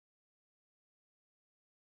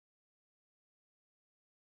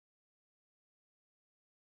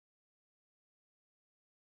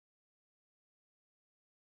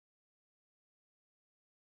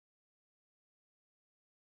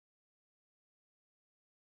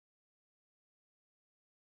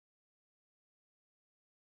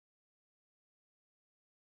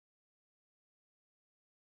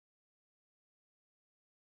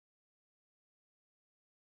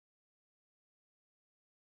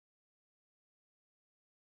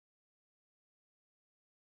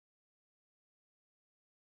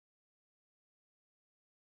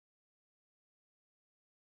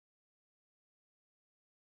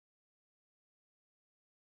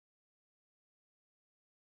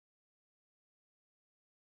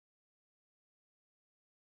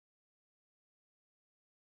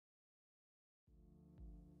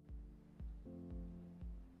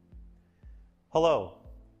Hello,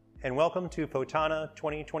 and welcome to Photona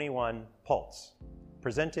 2021 Pulse,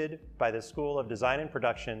 presented by the School of Design and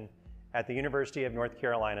Production at the University of North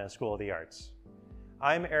Carolina School of the Arts.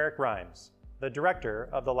 I'm Eric Rimes, the director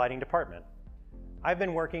of the lighting department. I've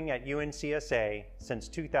been working at UNCSA since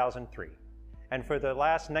 2003, and for the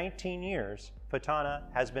last 19 years, Photona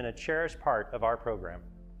has been a cherished part of our program.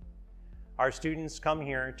 Our students come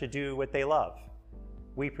here to do what they love.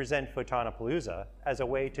 We present Photona Pulse as a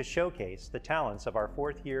way to showcase the talents of our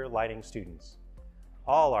fourth-year lighting students.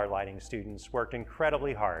 All our lighting students worked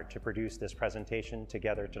incredibly hard to produce this presentation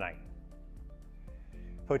together tonight.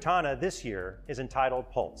 Photona this year is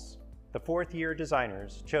entitled Pulse. The fourth-year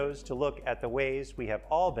designers chose to look at the ways we have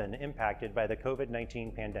all been impacted by the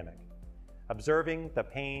COVID-19 pandemic. Observing the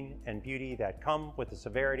pain and beauty that come with the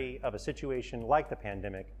severity of a situation like the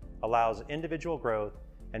pandemic allows individual growth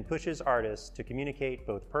and pushes artists to communicate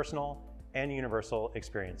both personal and universal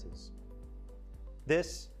experiences.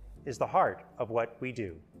 This is the heart of what we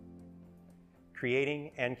do,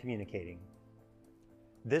 creating and communicating.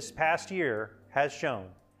 This past year has shown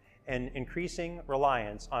an increasing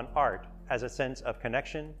reliance on art as a sense of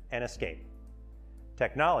connection and escape.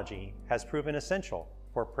 Technology has proven essential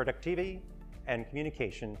for productivity and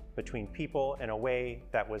communication between people in a way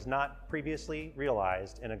that was not previously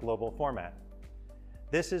realized in a global format.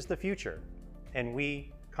 This is the future, and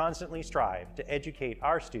we constantly strive to educate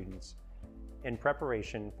our students in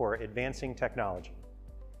preparation for advancing technology.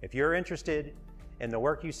 If you're interested in the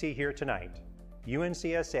work you see here tonight,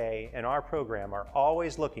 UNCSA and our program are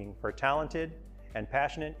always looking for talented and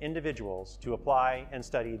passionate individuals to apply and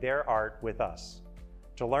study their art with us.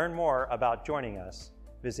 To learn more about joining us,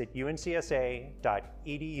 visit uncsa.edu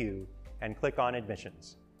and click on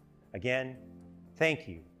admissions. Again, thank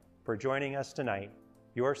you for joining us tonight.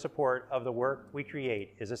 Your support of the work we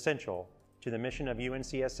create is essential to the mission of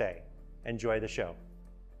UNCSA. Enjoy the show.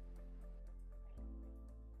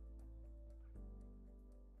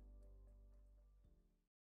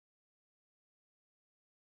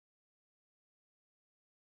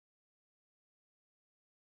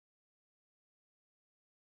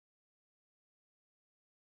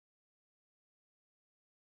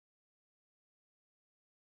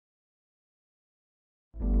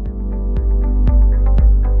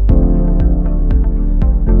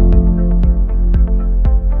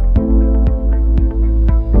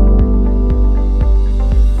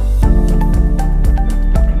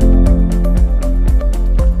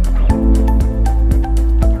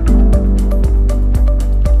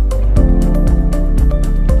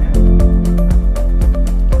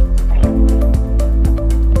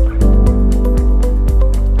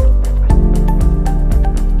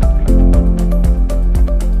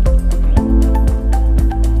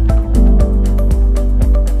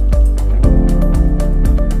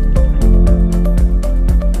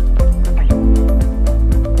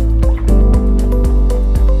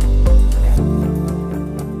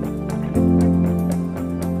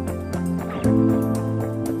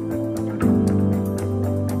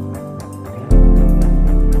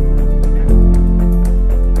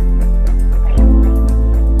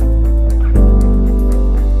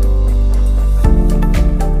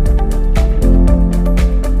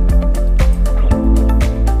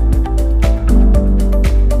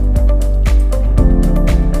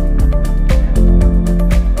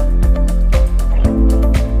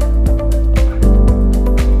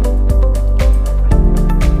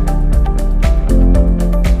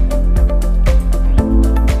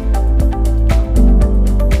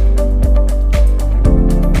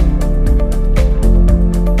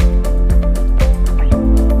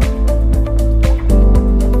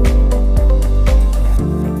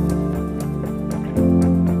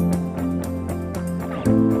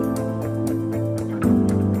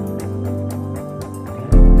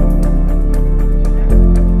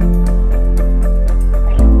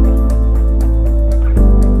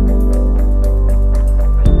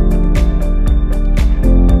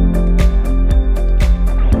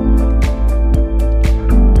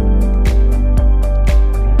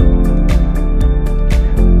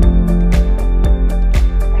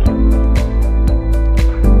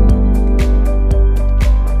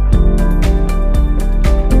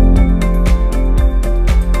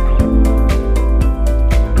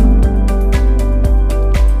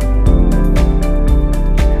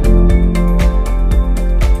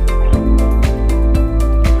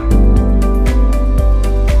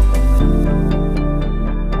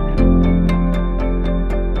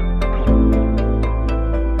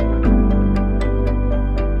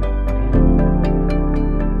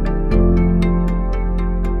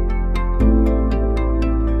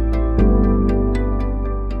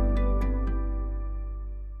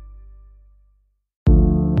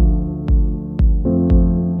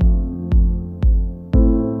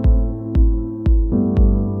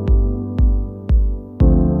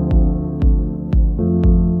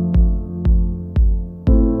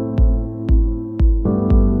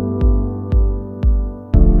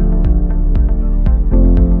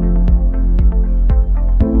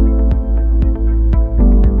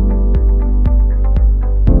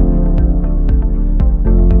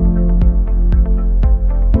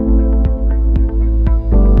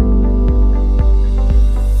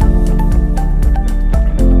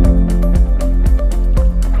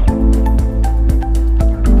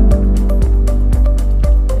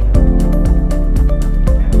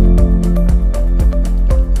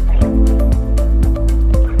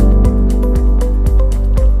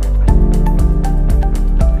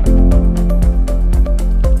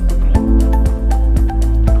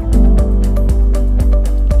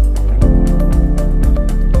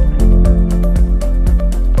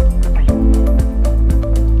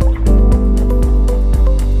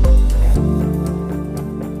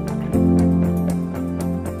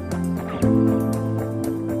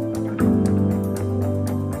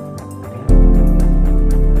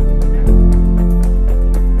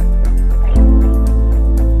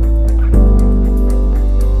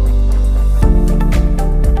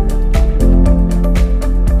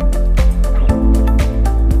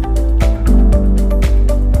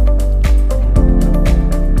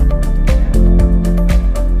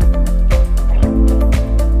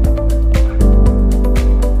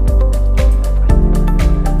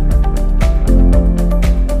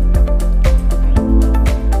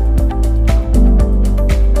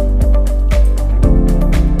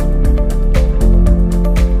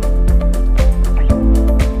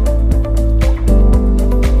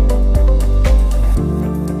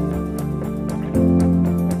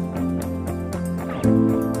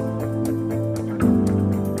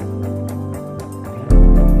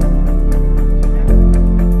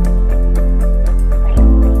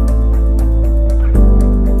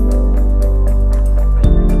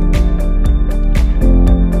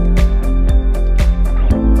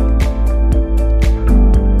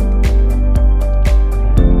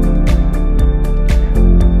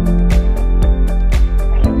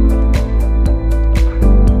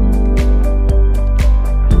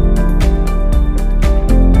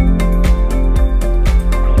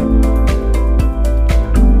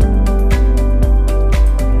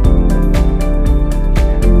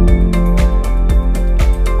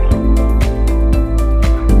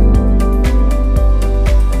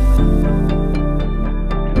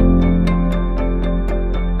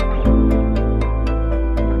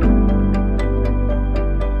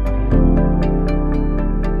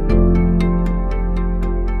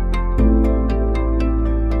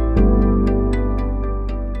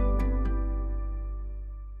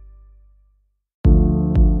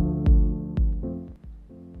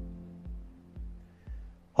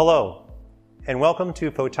 Hello, and welcome to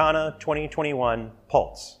Photona 2021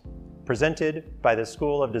 Pulse, presented by the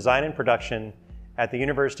School of Design and Production at the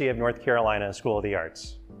University of North Carolina School of the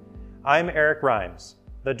Arts. I'm Eric Rimes,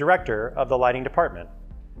 the director of the Lighting Department.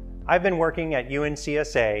 I've been working at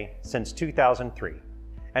UNCSA since 2003,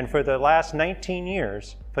 and for the last 19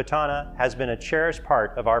 years, Photona has been a cherished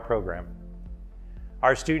part of our program.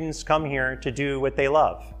 Our students come here to do what they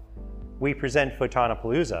love. We present Photona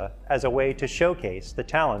Pulse as a way to showcase the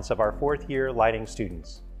talents of our fourth-year lighting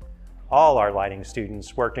students. All our lighting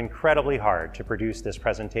students worked incredibly hard to produce this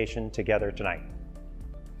presentation together tonight.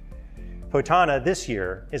 Photona this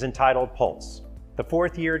year is entitled Pulse. The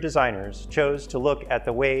fourth-year designers chose to look at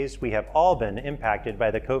the ways we have all been impacted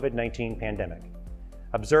by the COVID-19 pandemic.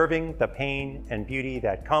 Observing the pain and beauty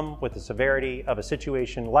that come with the severity of a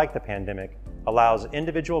situation like the pandemic allows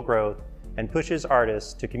individual growth and pushes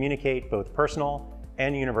artists to communicate both personal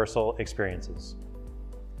and universal experiences.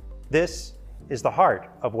 This is the heart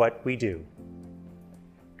of what we do,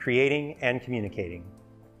 creating and communicating.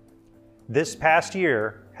 This past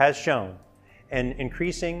year has shown an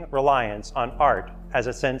increasing reliance on art as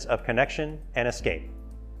a sense of connection and escape.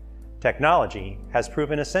 Technology has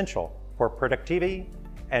proven essential for productivity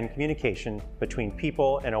and communication between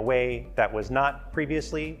people in a way that was not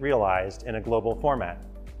previously realized in a global format.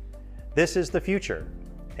 This is the future,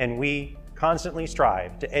 and we constantly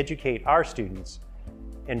strive to educate our students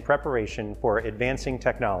in preparation for advancing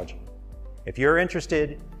technology. If you're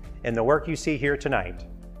interested in the work you see here tonight,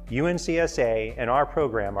 UNCSA and our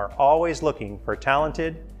program are always looking for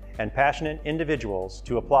talented and passionate individuals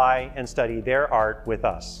to apply and study their art with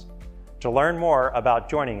us. To learn more about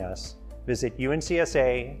joining us, visit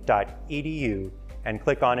uncsa.edu and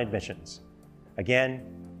click on admissions. Again,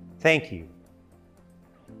 thank you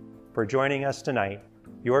for joining us tonight.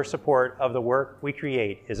 Your support of the work we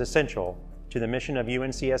create is essential to the mission of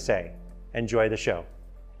UNCSA. Enjoy the show.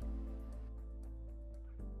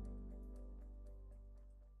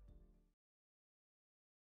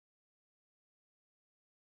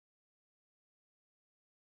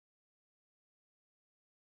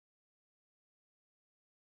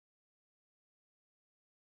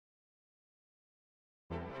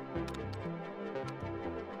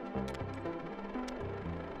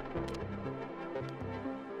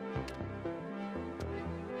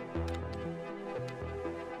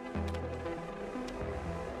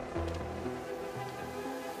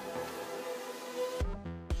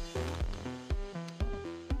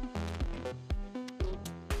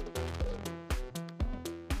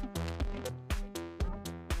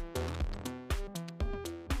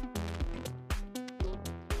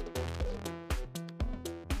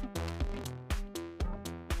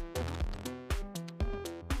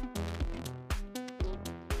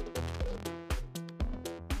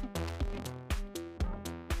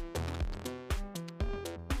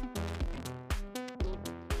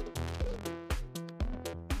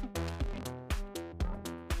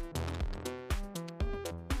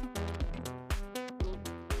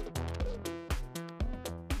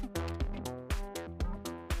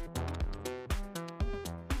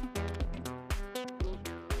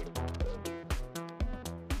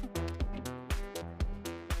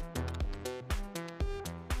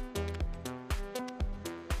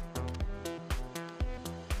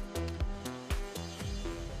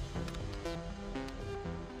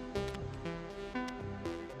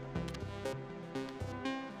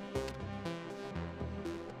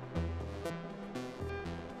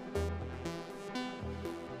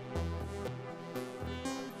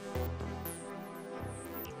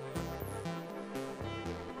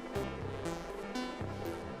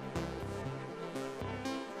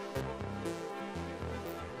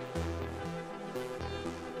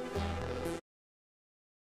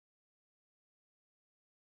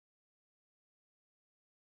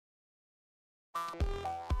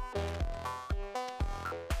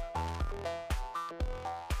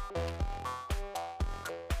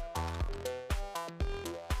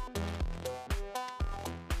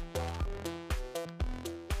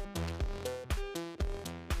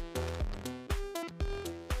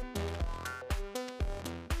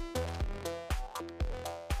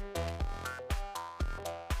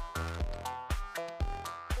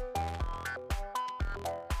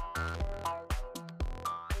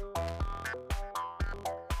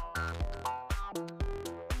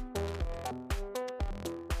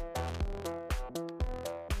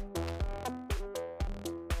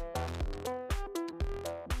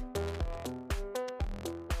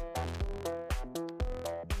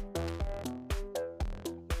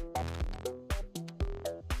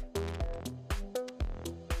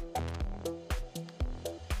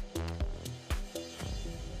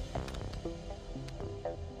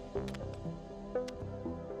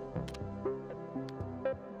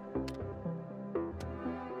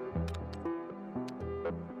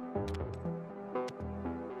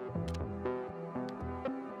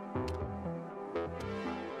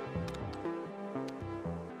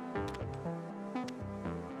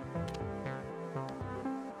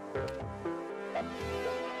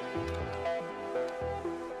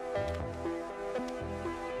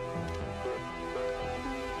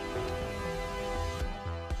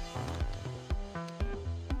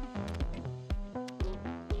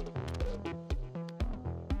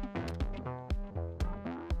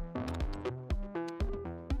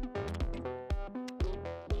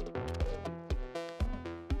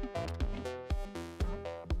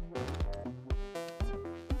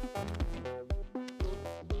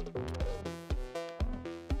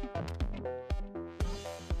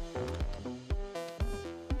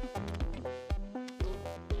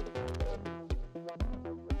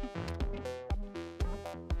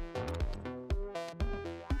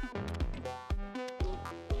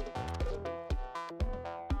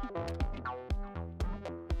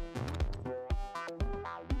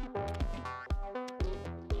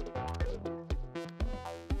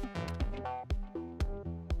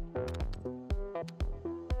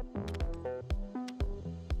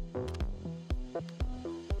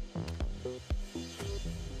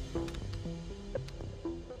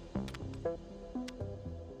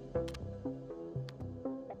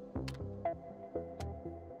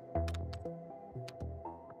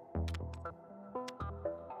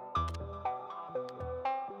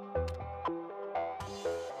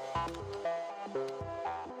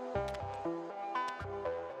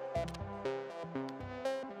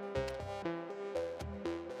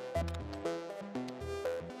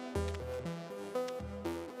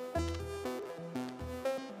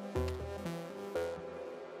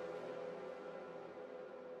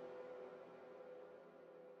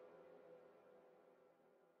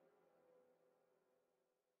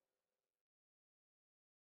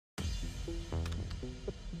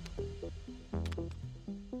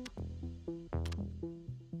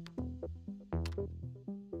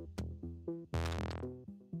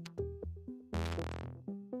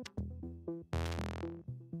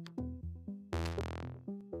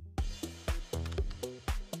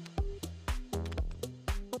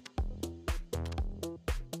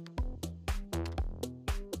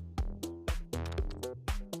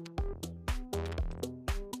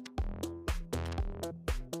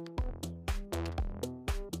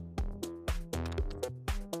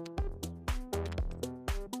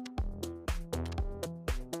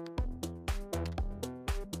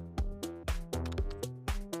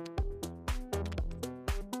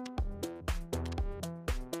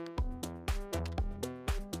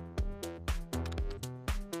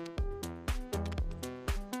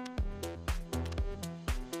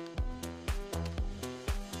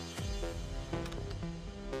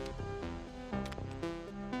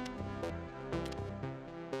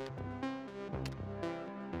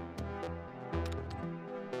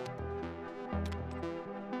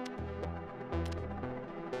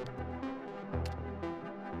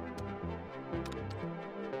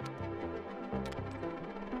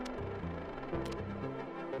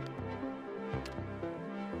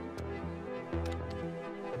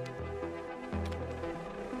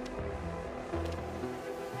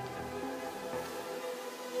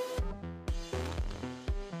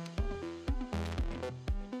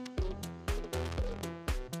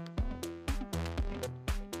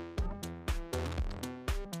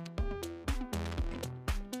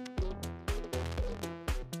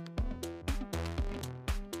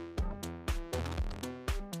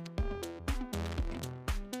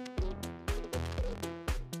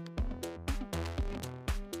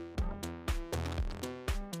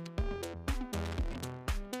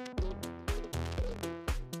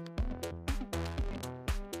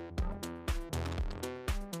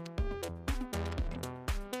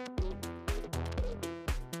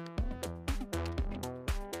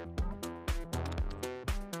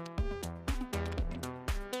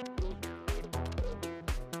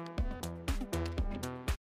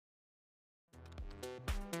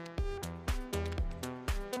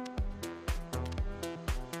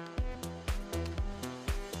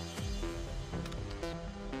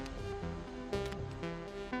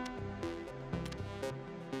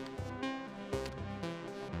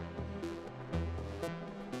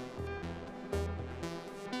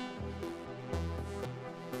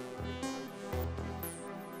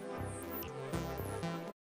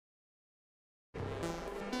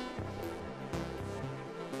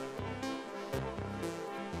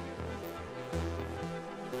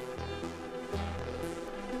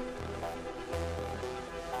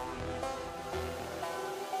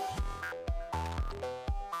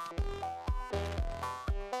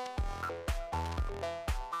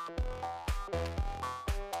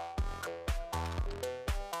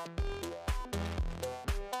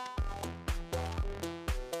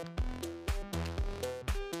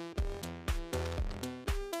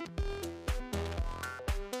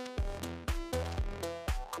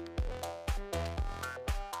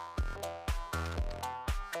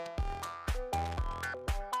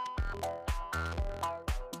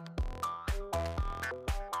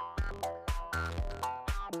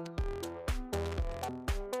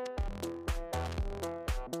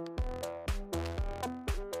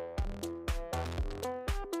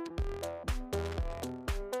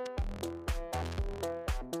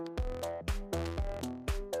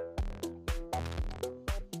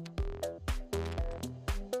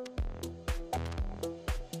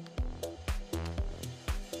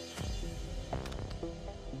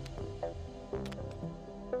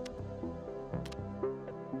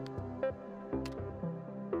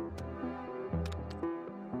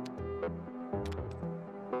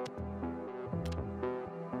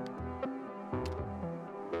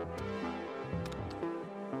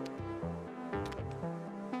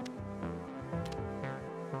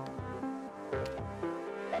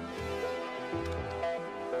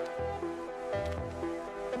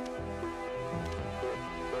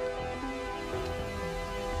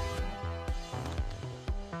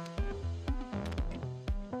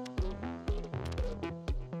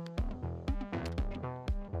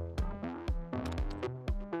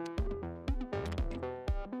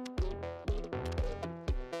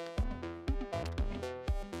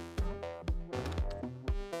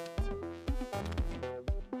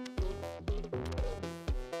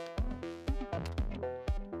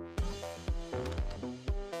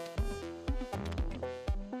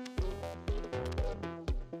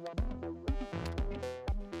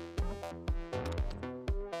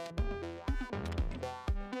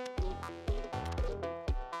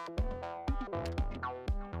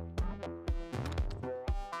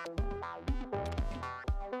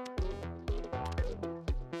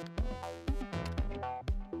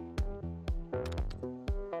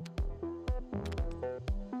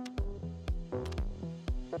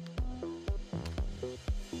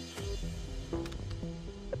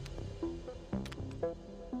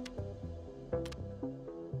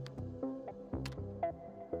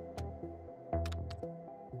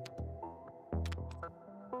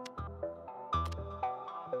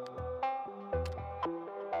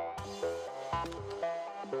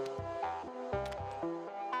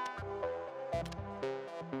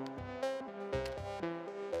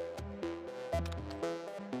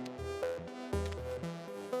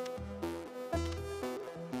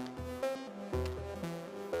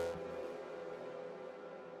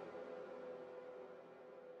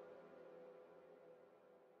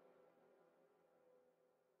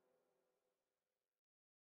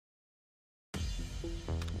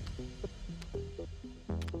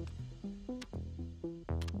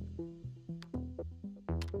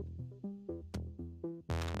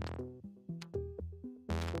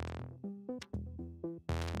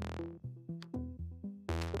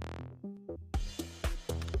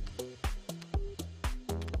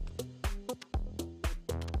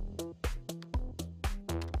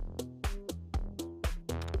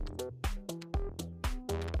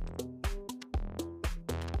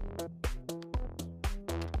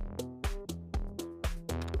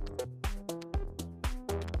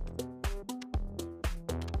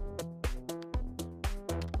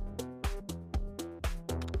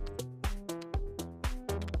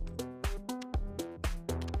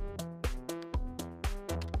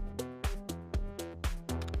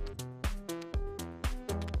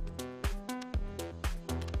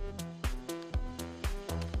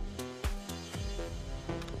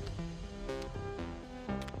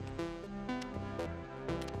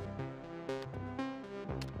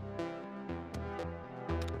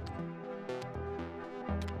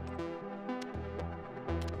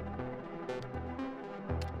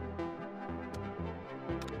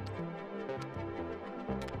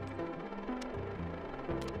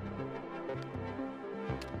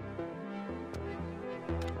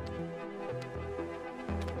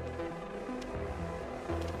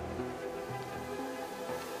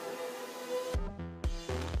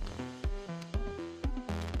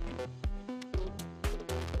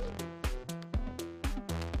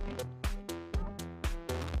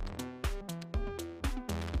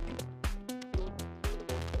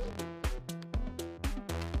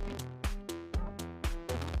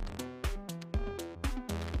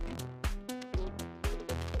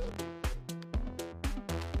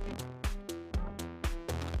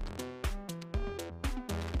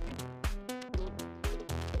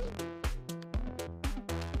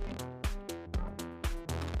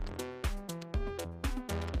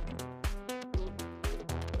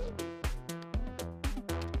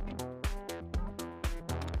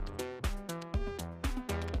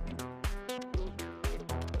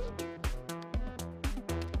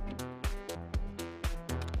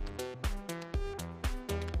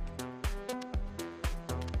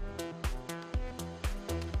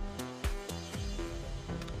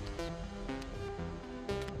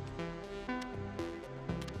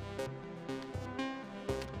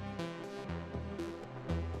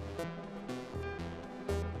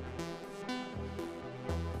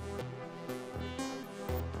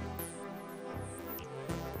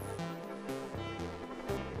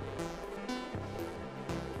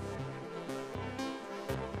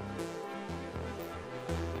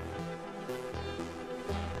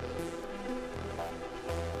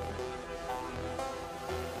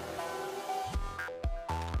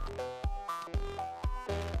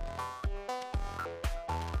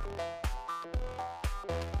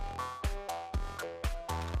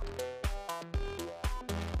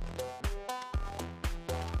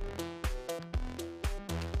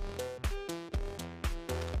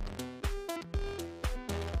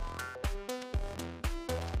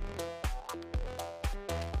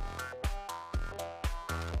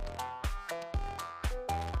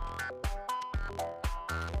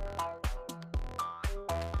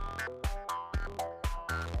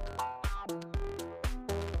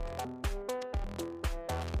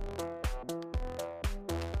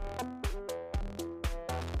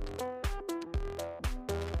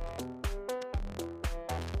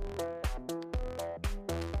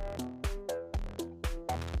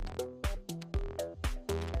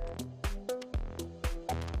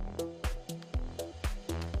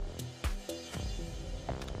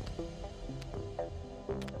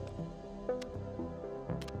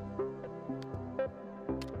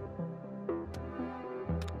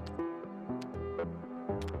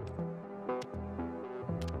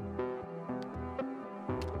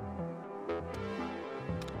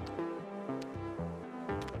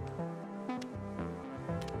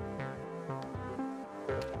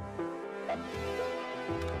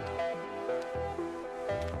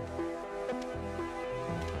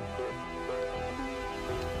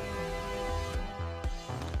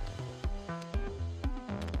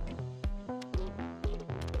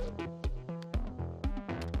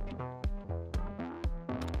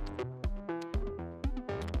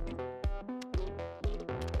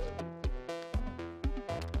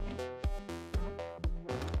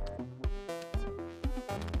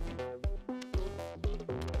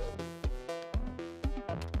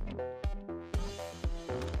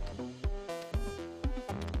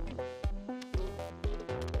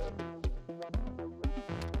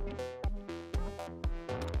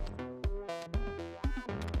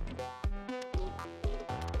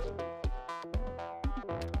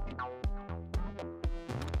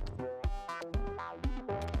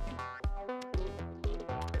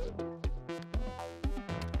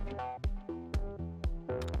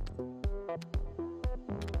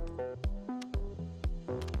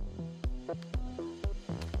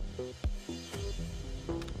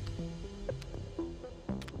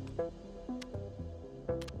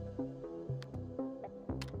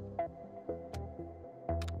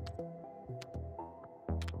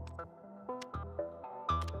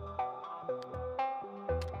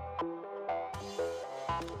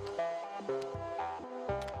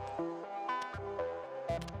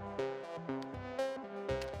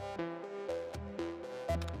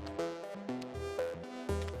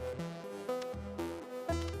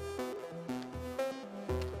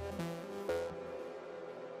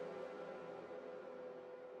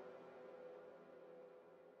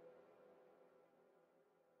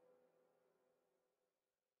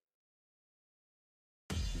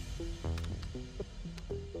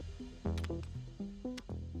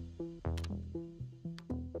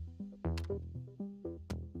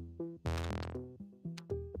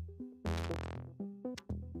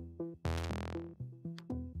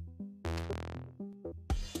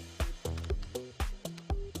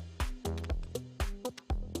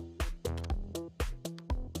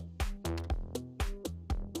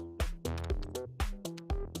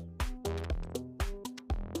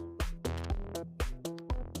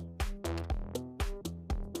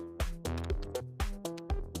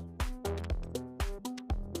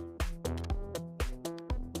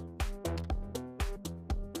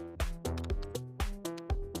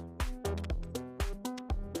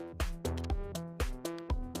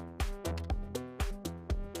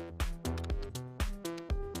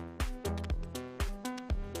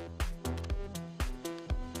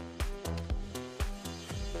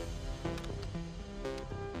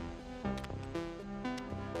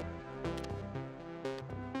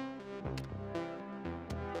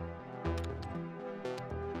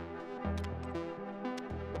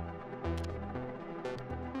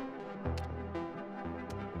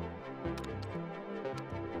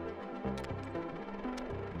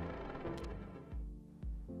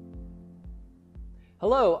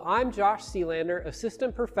 Hello, I'm Josh Sealander,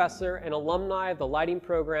 Assistant Professor and Alumni of the Lighting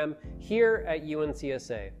Program here at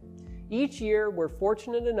UNCSA. Each year, we're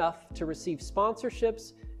fortunate enough to receive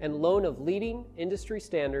sponsorships and loan of leading industry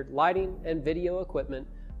standard lighting and video equipment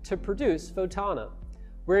to produce Photona.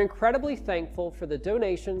 We're incredibly thankful for the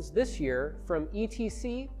donations this year from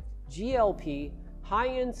ETC, GLP,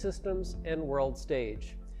 High-End Systems, and World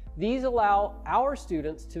Stage. These allow our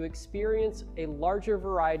students to experience a larger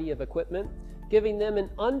variety of equipment, giving them an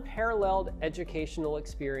unparalleled educational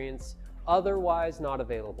experience otherwise not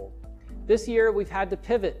available. This year, we've had to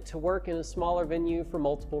pivot to work in a smaller venue for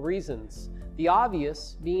multiple reasons, the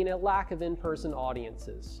obvious being a lack of in-person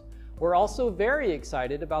audiences. We're also very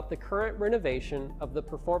excited about the current renovation of the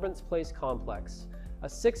Performance Place complex, a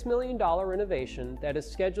 $6 million renovation that is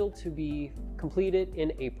scheduled to be completed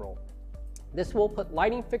in April. This will put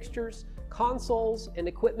lighting fixtures, consoles, and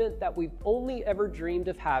equipment that we've only ever dreamed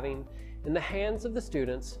of having in the hands of the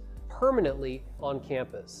students permanently on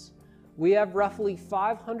campus. We have roughly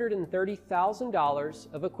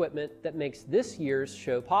 $530,000 of equipment that makes this year's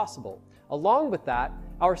show possible. Along with that,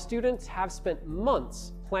 our students have spent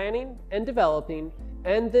months planning and developing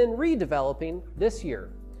and then redeveloping this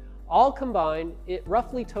year. All combined, it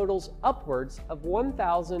roughly totals upwards of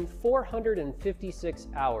 1,456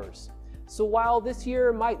 hours. So while this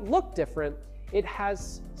year might look different, it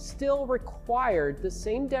has still required the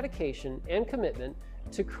same dedication and commitment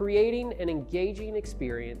to creating an engaging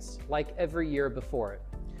experience like every year before it.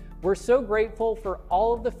 We're so grateful for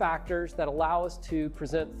all of the factors that allow us to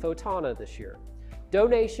present Photona this year.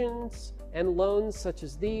 Donations and loans such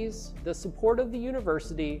as these, the support of the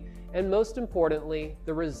university, and most importantly,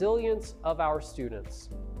 the resilience of our students.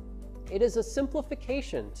 It is a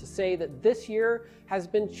simplification to say that this year has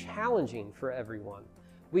been challenging for everyone.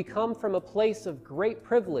 We come from a place of great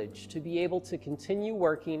privilege to be able to continue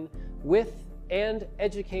working with and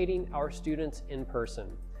educating our students in person.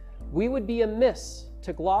 We would be amiss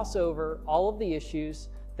to gloss over all of the issues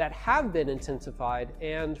that have been intensified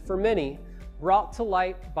and, for many, brought to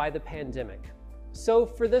light by the pandemic. So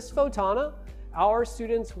for this Photona, our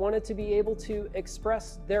students wanted to be able to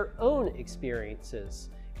express their own experiences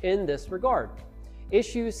in this regard.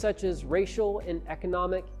 Issues such as racial and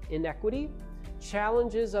economic inequity,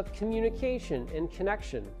 challenges of communication and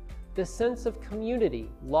connection, the sense of community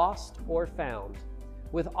lost or found.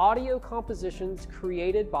 With audio compositions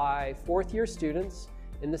created by fourth-year students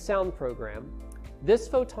in the sound program, this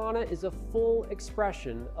Photona is a full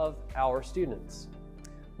expression of our students.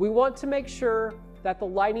 We want to make sure that the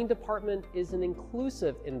lighting department is an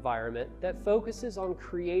inclusive environment that focuses on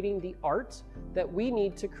creating the art that we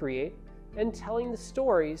need to create and telling the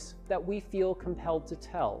stories that we feel compelled to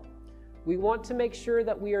tell. We want to make sure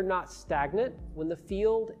that we are not stagnant when the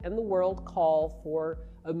field and the world call for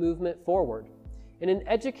a movement forward. In an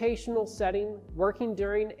educational setting, working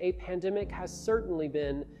during a pandemic has certainly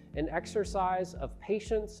been an exercise of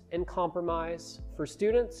patience and compromise for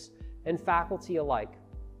students and faculty alike.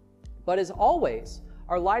 But as always,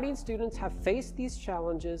 our lighting students have faced these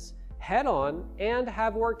challenges head-on and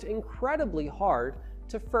have worked incredibly hard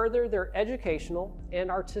to further their educational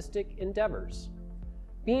and artistic endeavors.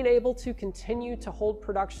 Being able to continue to hold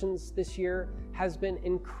productions this year has been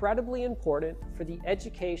incredibly important for the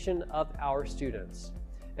education of our students.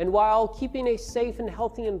 And while keeping a safe and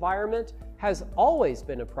healthy environment has always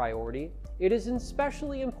been a priority, it is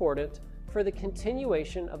especially important for the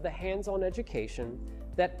continuation of the hands-on education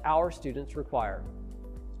that our students require.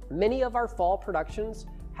 Many of our fall productions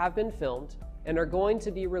have been filmed and are going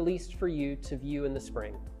to be released for you to view in the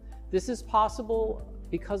spring. This is possible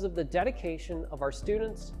because of the dedication of our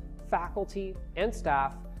students, faculty, and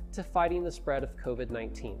staff to fighting the spread of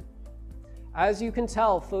COVID-19. As you can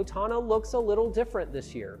tell, Photona looks a little different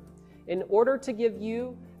this year. In order to give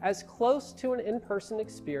you as close to an in-person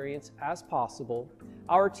experience as possible,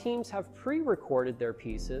 our teams have pre-recorded their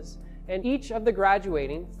pieces, and each of the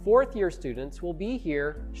graduating fourth-year students will be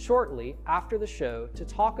here shortly after the show to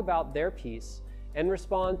talk about their piece and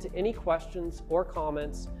respond to any questions or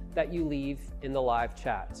comments that you leave in the live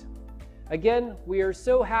chat. Again, we are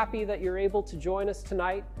so happy that you're able to join us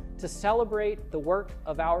tonight to celebrate the work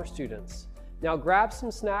of our students. Now grab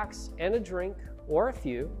some snacks and a drink, or a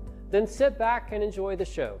few, then sit back and enjoy the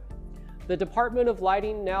show. The Department of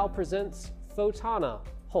Lighting now presents Photona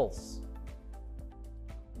Pulse.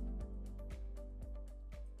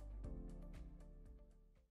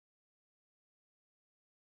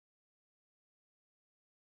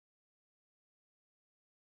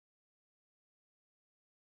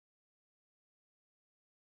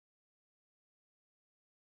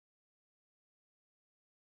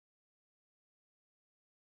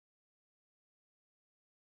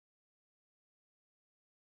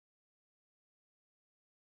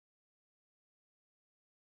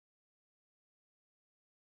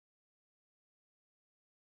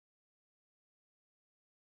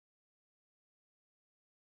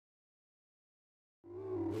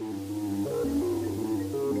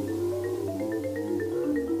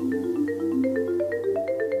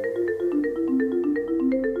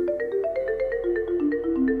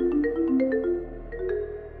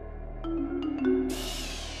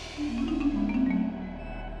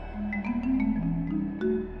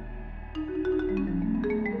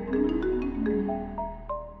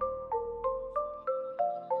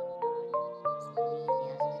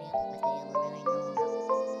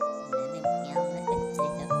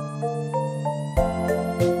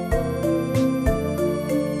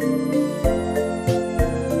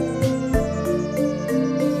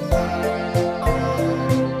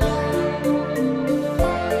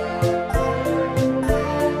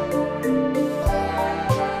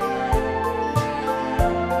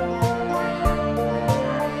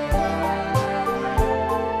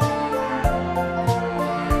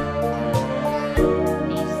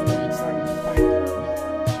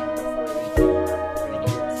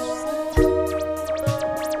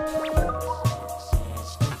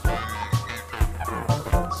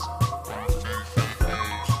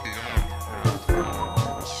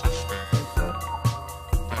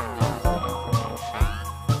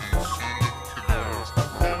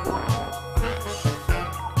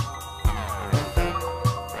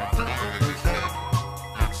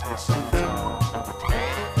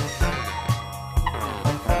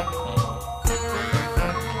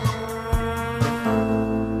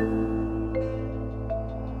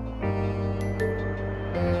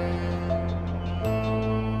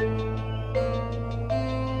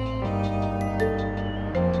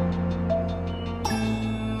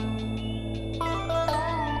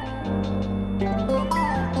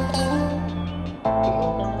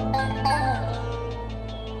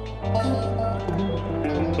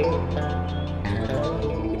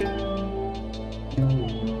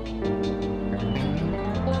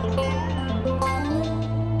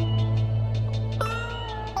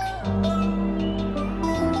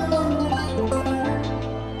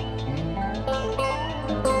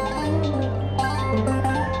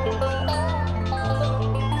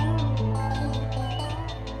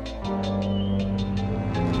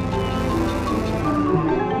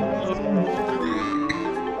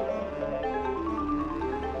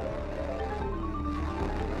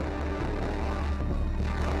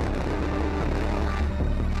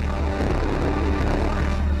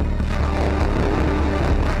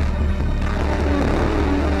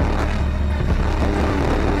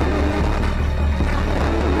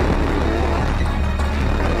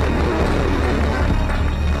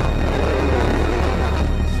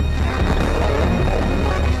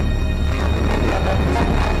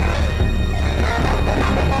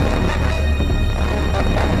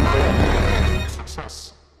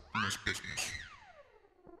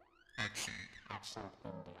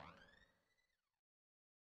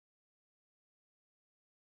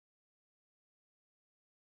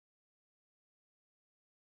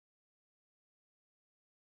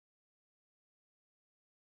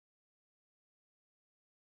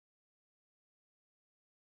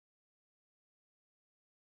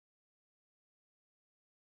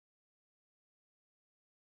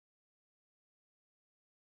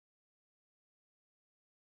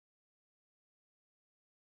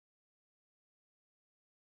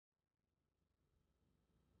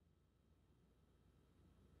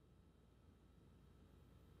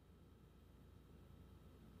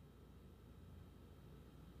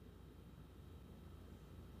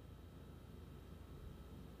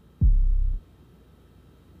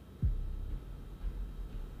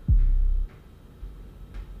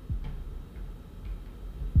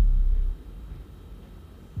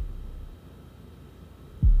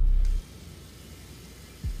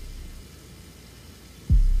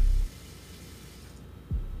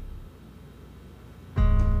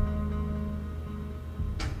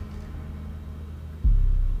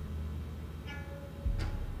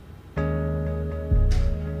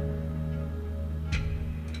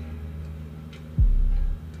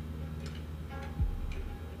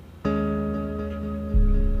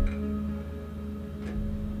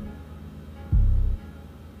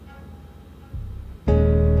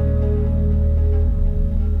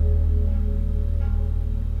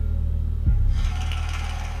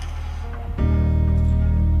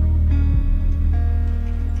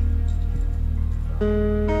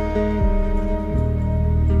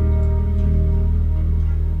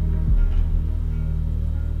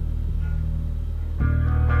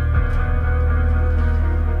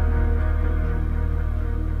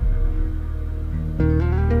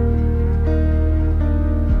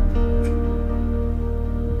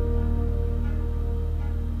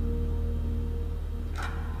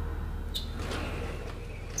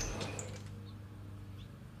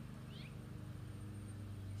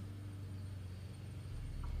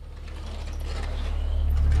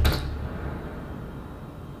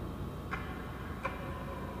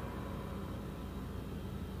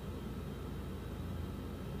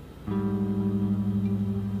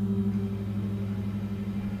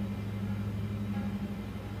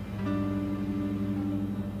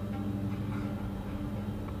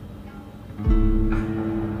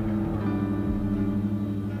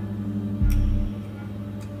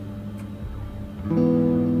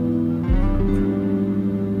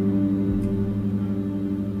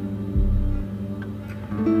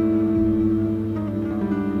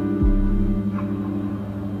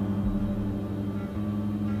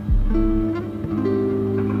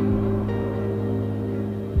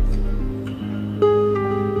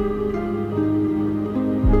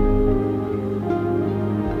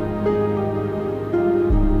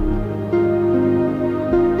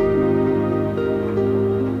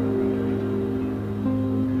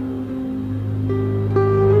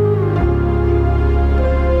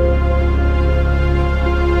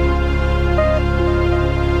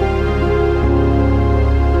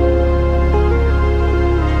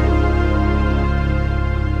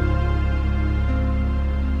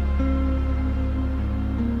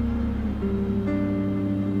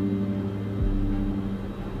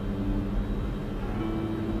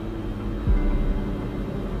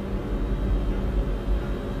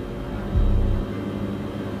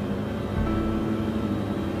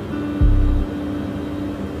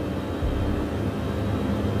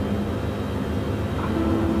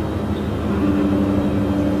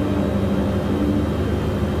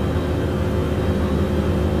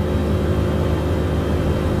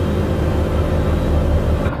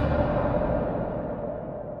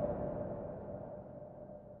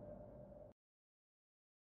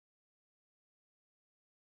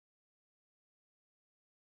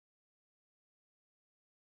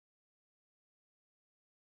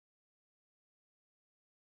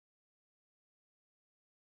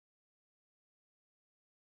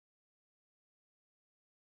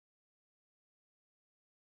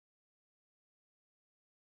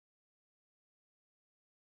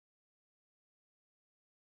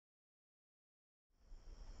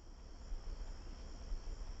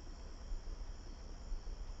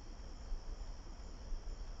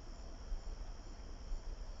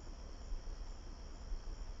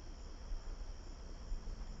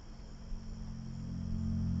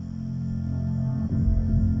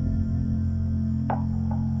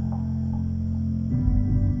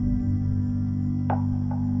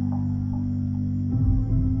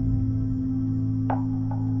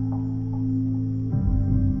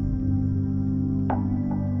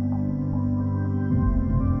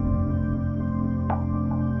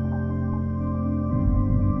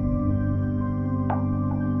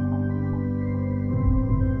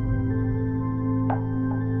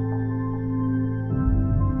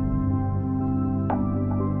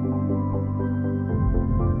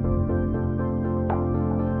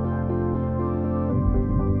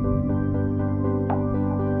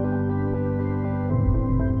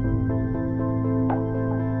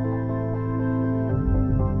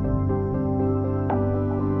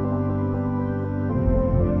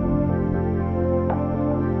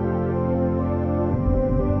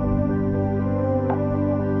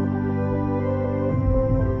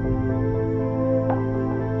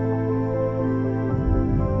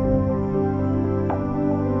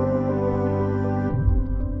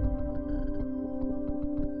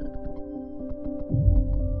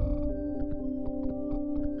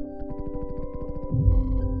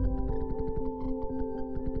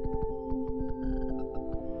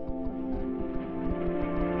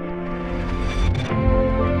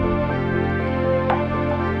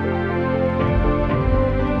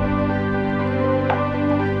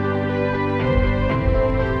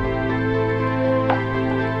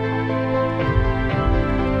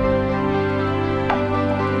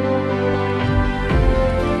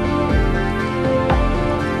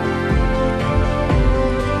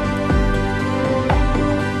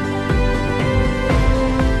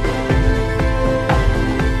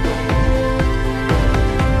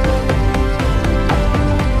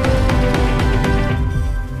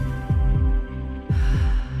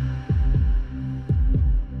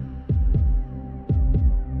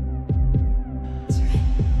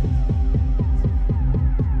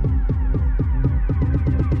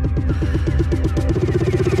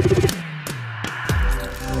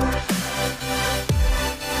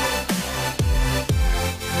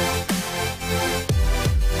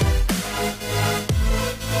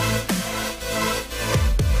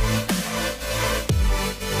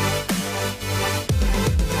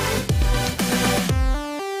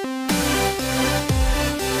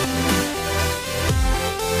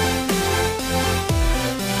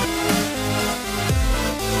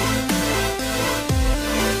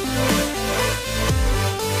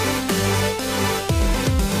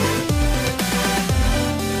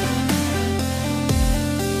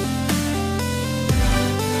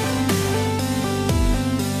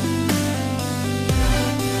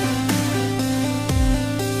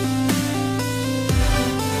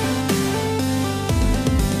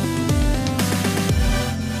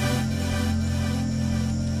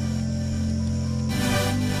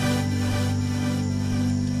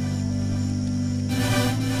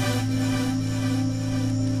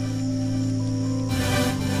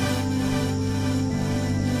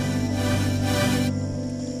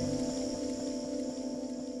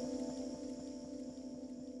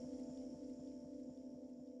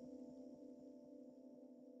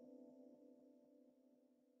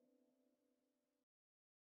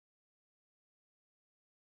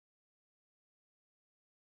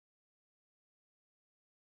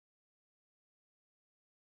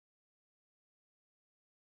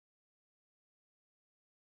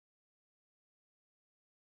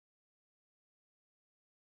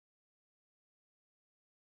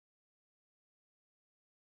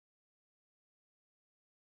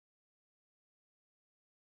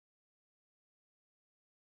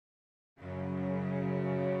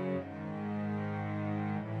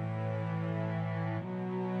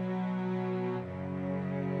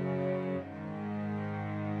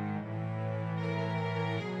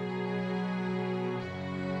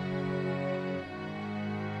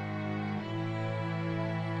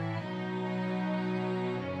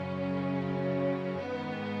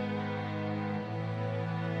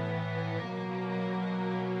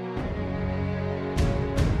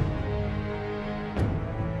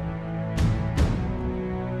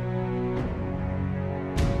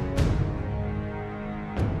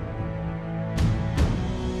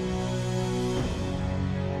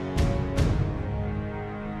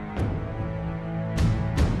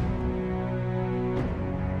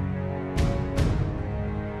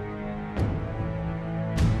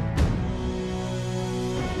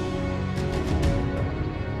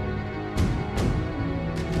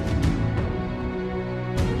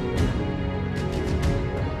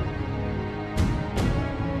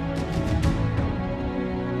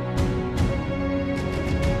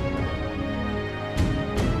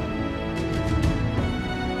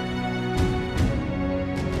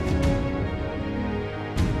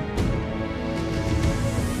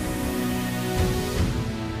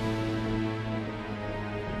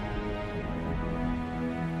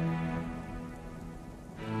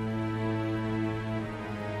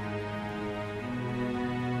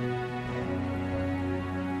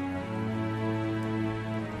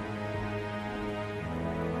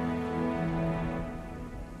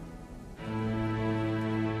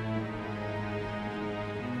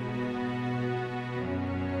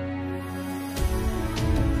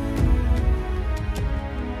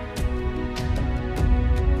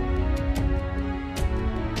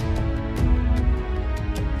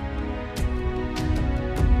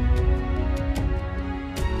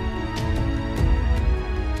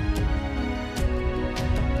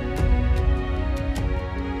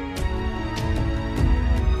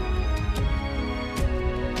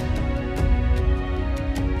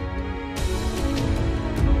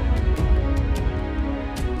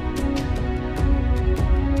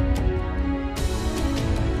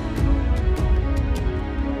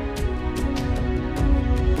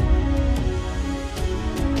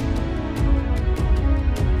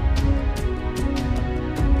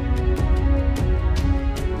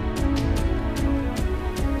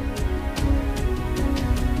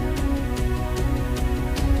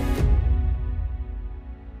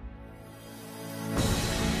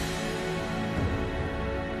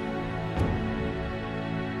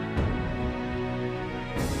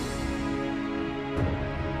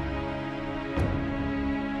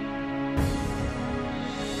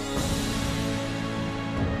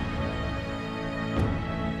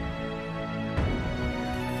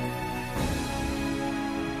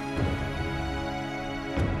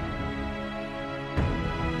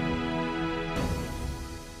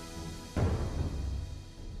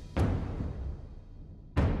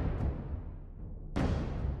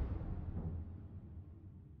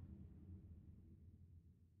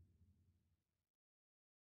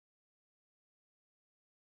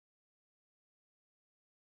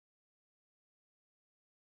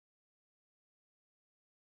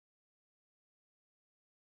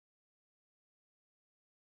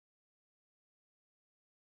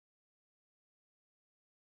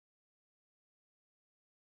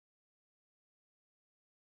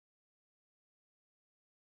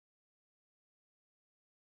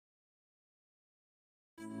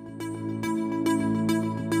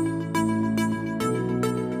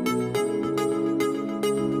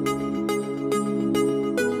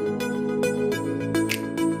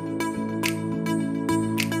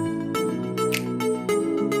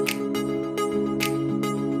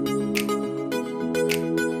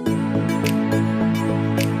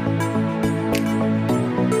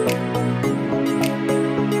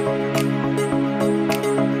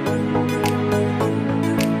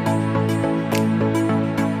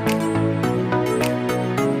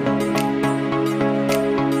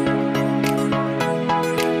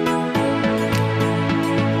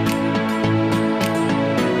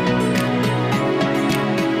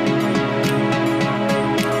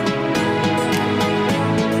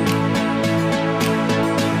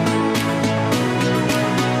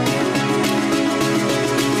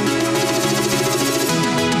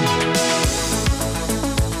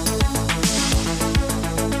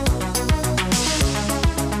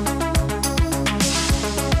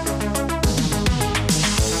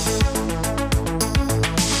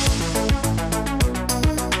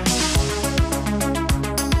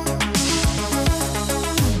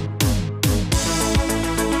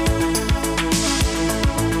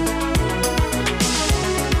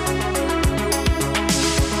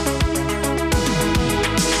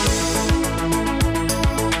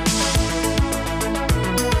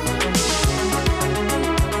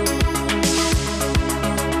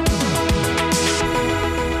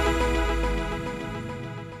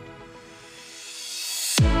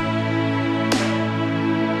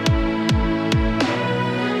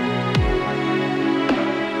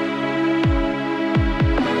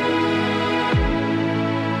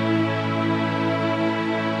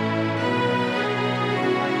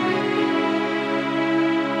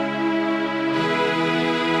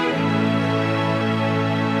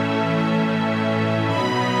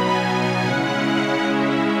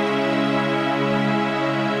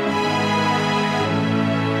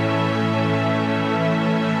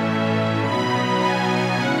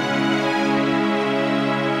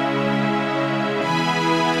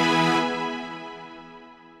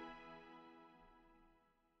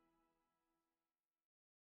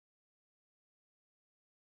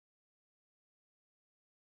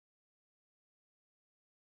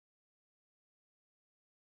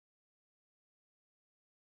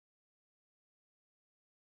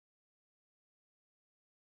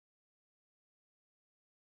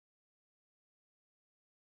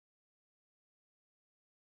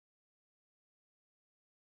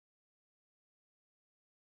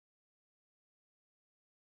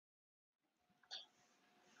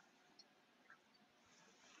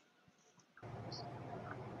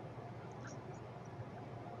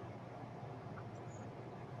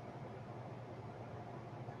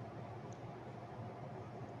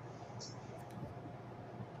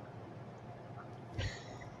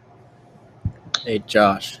 Hey,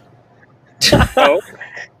 Josh.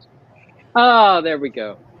 Oh, there we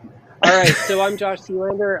go. All right, so I'm Josh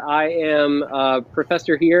Sealander. I am a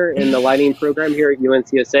professor here in the lighting program here at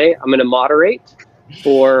UNCSA. I'm going to moderate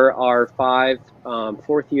for our five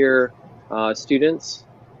fourth-year students.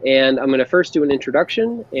 And I'm going to first do an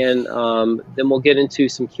introduction, and then we'll get into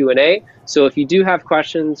some Q&A. So if you do have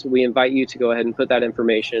questions, we invite you to go ahead and put that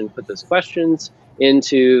information, put those questions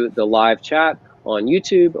into the live chat on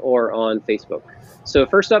YouTube or on Facebook. So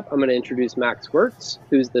first up, I'm going to introduce Max Wirtz,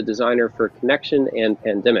 who's the designer for Connection and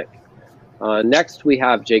Pandemic. Next, we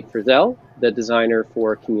have Jake Frizzell, the designer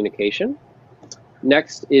for Communication.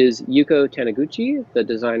 Next is Yuko Taniguchi, the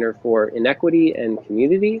designer for Inequity and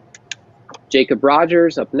Community. Jacob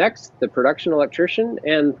Rogers up next, the production electrician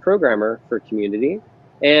and programmer for Community.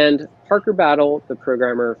 And Parker Battle, the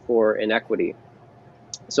programmer for Inequity.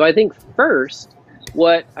 So I think first,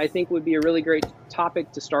 what I think would be a really great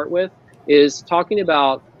topic to start with is talking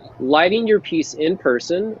about lighting your piece in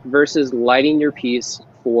person versus lighting your piece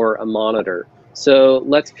for a monitor. So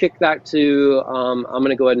let's pick that to, I'm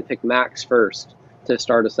gonna go ahead and pick Max first to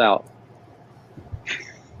start us out.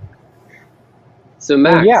 So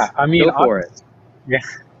Max, go for it.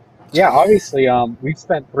 Yeah. Obviously, we've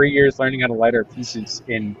spent 3 years learning how to light our pieces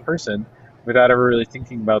in person without ever really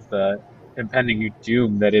thinking about the impending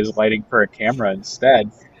doom that is lighting for a camera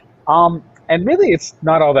instead. And really, it's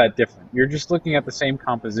not all that different. You're just looking at the same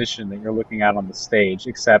composition that you're looking at on the stage,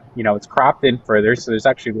 except, it's cropped in further, so there's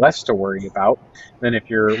actually less to worry about than if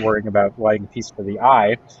you're worrying about lighting a piece for the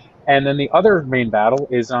eye. And then the other main battle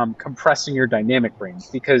is compressing your dynamic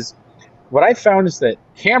range, because what I found is that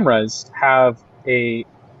cameras have a,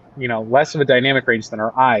 less of a dynamic range than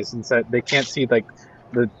our eyes, and so they can't see like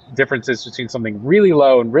the differences between something really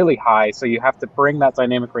low and really high. So you have to bring that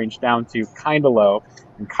dynamic range down to kind of low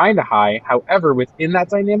and kind of high. However, within that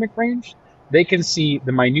dynamic range, they can see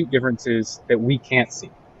the minute differences that we can't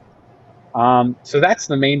see. So that's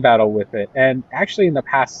the main battle with it. And actually, in the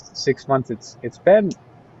past 6 months, it's been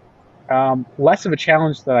less of a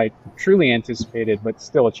challenge than I truly anticipated, but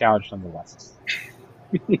still a challenge nonetheless.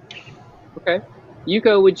 Okay,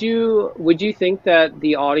 Yuko, would you think that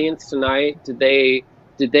the audience tonight, did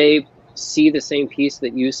they see the same piece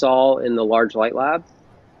that you saw in the large light lab?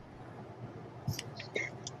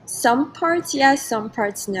 Some parts yes, some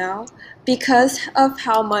parts no, because of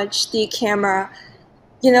how much the camera,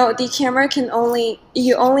 the camera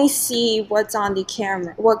you only see what's on the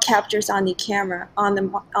camera, what captures on the camera on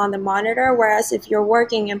the monitor, whereas if you're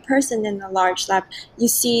working in person in the large lab, you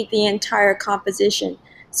see the entire composition.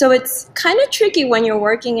 So it's kind of tricky when you're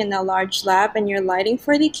working in a large lab and you're lighting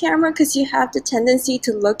for the camera, because you have the tendency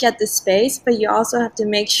to look at the space, but you also have to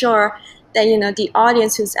make sure that the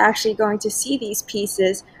audience who's actually going to see these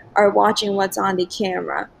pieces are watching what's on the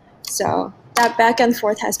camera. So that back and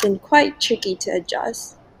forth has been quite tricky to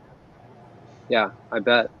adjust. Yeah, I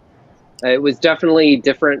bet. It was definitely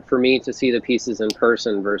different for me to see the pieces in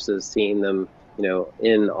person versus seeing them,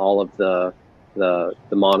 in all of the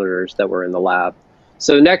monitors that were in the lab.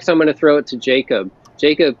 So next, I'm going to throw it to Jacob.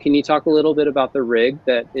 Jacob, can you talk a little bit about the rig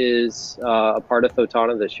that is a part of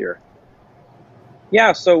Photona this year?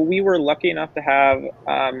 Yeah, so we were lucky enough to have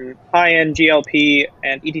high-end GLP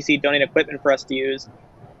and ETC donated equipment for us to use.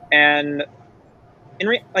 And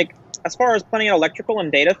as far as planning out electrical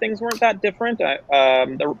and data, things weren't that different.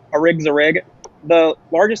 A rig's a rig. The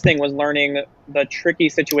largest thing was learning the tricky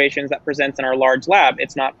situations that presents in our large lab.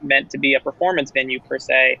 It's not meant to be a performance venue per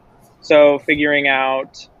se. So figuring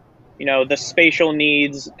out, the spatial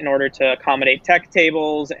needs in order to accommodate tech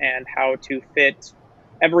tables and how to fit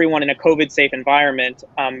everyone in a COVID-safe environment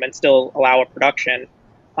and still allow a production.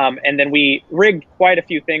 And then we rigged quite a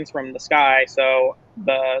few things from the sky. So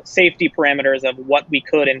the safety parameters of what we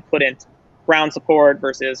could and couldn't, ground support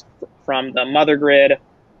versus from the mother grid.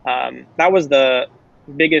 That was the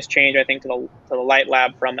biggest change, I think, to the light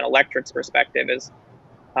lab from an electrics perspective, is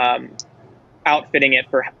outfitting it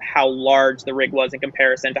for how large the rig was in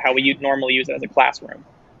comparison to how we normally use it as a classroom.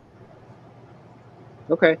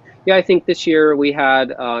 Okay. Yeah, I think this year we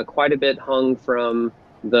had quite a bit hung from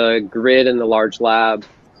the grid in the large lab.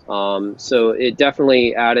 So it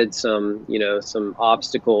definitely added some, some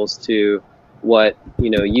obstacles to what,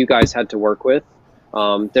 you guys had to work with.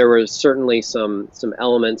 There was certainly some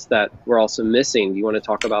elements that were also missing. Do you want to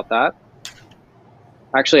talk about that?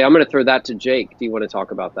 Actually, I'm going to throw that to Jake. Do you want to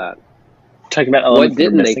talk about that? Talking about elements what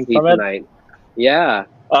didn't that are they missing see from tonight? Yeah.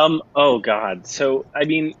 Oh God. So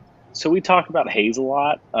we talk about haze a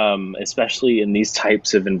lot, especially in these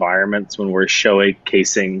types of environments when we're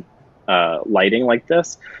showcasing lighting like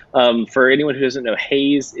this. For anyone who doesn't know,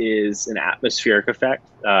 haze is an atmospheric effect.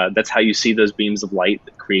 That's how you see those beams of light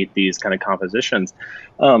that create these kind of compositions.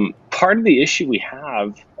 Part of the issue we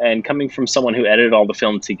have, and coming from someone who edited all the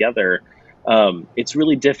film together, it's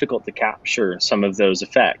really difficult to capture some of those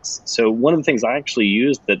effects. So one of the things I actually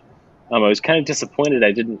used that I was kind of disappointed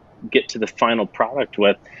I didn't get to the final product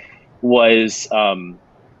with was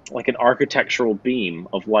like an architectural beam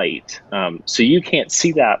of light. So you can't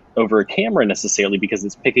see that over a camera necessarily because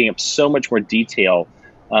it's picking up so much more detail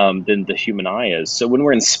than the human eye is. So when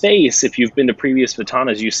we're in space, if you've been to previous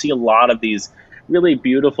Photonas, you see a lot of these really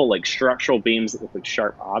beautiful like structural beams that look like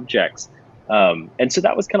sharp objects. And so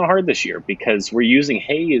that was kind of hard this year because we're using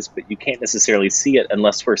haze, but you can't necessarily see it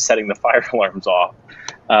unless we're setting the fire alarms off.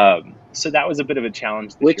 So that was a bit of a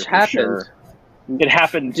challenge this Which year, happened. for sure. It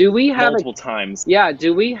happened multiple times. Yeah,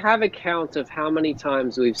 do we have a count of how many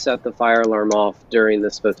times we've set the fire alarm off during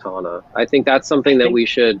this Photona? I think that's something that we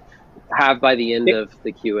should have by the end of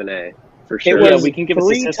the Q&A, for sure. It was Yeah, we can give a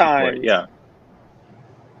 3 statistic for it, times. yeah.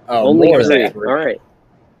 Oh, Only more 3. than that. All right.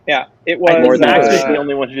 Yeah, it was. More than Max was that. the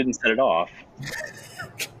only one who didn't set it off.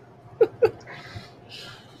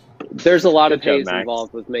 There's a lot of Good job, haze Max.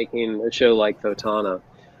 involved with making a show like Photona.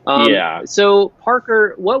 Yeah. So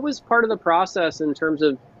Parker, what was part of the process in terms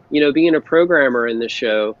of, being a programmer in this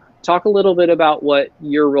show? Talk a little bit about what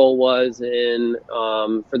your role was in,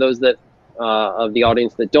 for those that of the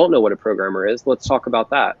audience that don't know what a programmer is, let's talk about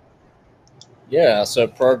that. Yeah, so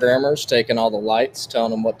programmers taking all the lights, telling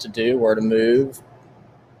them what to do, where to move,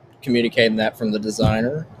 communicating that from the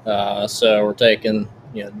designer. So we're taking,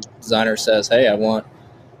 designer says, hey, I want,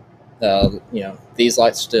 these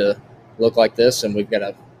lights to look like this, and we've got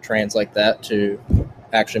to translate that to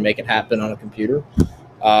actually make it happen on a computer.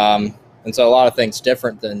 And so a lot of things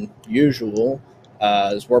different than usual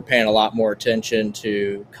is we're paying a lot more attention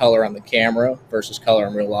to color on the camera versus color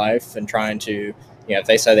in real life, and trying to, if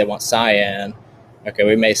they say they want cyan, okay,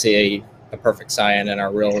 we may see a perfect cyan in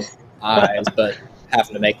our real eyes, but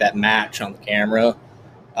having to make that match on the camera,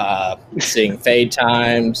 seeing fade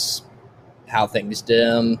times, how things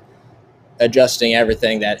dim, adjusting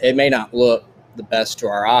everything that it may not look the best to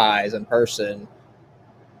our eyes in person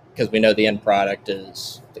because we know the end product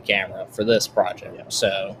is the camera for this project. Yeah.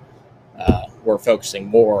 So we're focusing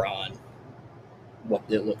more on what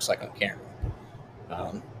it looks like on camera.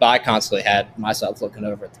 But I constantly had myself looking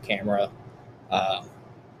over at the camera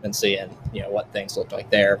and seeing, what things looked like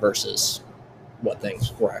there versus what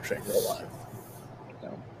things were actually in real life.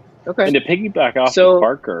 So. Okay. And to piggyback off of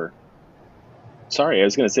Parker, sorry, I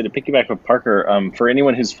was going to say to piggyback with Parker, for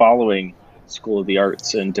anyone who's following School of the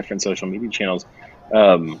Arts and different social media channels,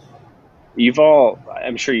 I'm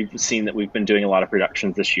sure you've seen that we've been doing a lot of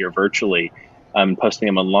productions this year virtually, posting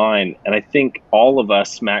them online. And I think all of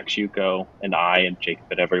us, Max, Yuko, and I, and Jacob,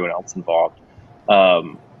 and everyone else involved,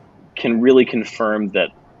 can really confirm that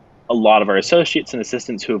a lot of our associates and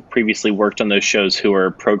assistants who have previously worked on those shows who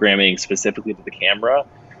are programming specifically to the camera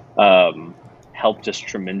helped us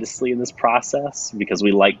tremendously in this process, because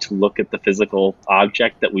we like to look at the physical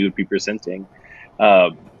object that we would be presenting.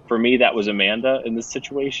 For me, that was Amanda in this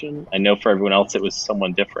situation. I know for everyone else, it was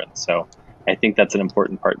someone different. So I think that's an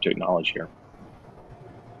important part to acknowledge here.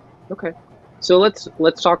 Okay. So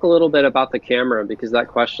let's talk a little bit about the camera, because that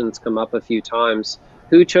question's come up a few times.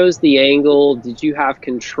 Who chose the angle? Did you have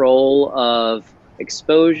control of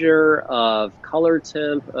exposure, of color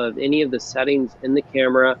temp, of any of the settings in the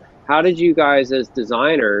camera? How did you guys as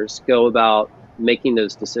designers go about making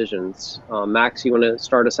those decisions? Max, you want to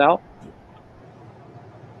start us out?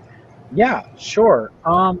 Yeah, sure.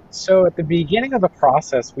 So at the beginning of the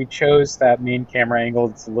process, we chose that main camera angle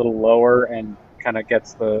that's a little lower and kind of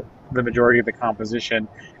gets the majority of the composition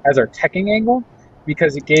as our teching angle,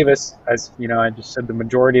 because it gave us, as I just said, the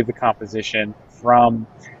majority of the composition from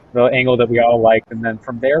the angle that we all liked. And then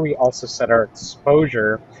from there, we also set our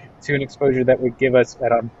exposure to an exposure that would give us,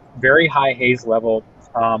 at a very high haze level,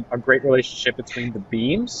 a great relationship between the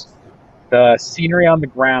beams, the scenery on the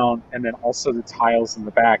ground, and then also the tiles in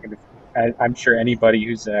the back. And I'm sure anybody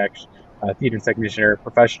who's a theater technician or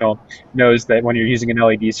professional knows that when you're using an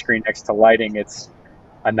LED screen next to lighting, it's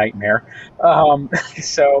a nightmare.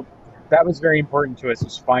 So that was very important to us,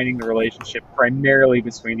 was finding the relationship primarily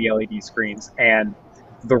between the LED screens and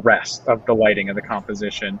the rest of the lighting and the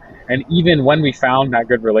composition. And even when we found that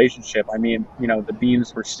good relationship, the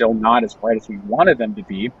beams were still not as bright as we wanted them to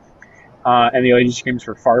be. And the LED screens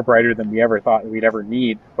were far brighter than we ever thought we'd ever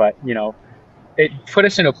need. But, it put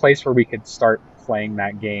us in a place where we could start playing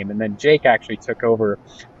that game. And then Jake actually took over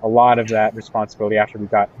a lot of that responsibility after we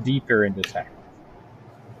got deeper into tech.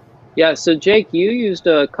 Yeah, so Jake, you used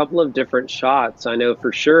a couple of different shots, I know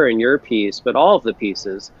for sure in your piece, but all of the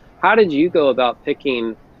pieces. How did you go about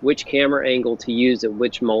picking which camera angle to use at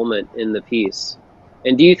which moment in the piece?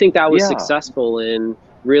 And do you think that was Yeah. successful in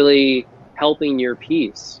really helping your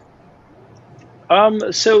piece?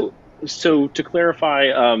 So to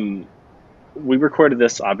clarify, we recorded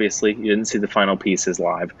this. Obviously, you didn't see the final pieces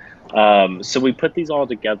live. So we put these all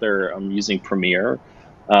together using Premiere.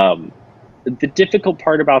 Um, the difficult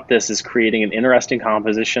part about this is creating an interesting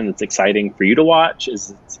composition that's exciting for you to watch,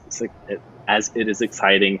 as it is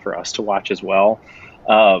exciting for us to watch as well.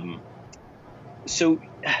 Um, so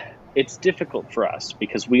it's difficult for us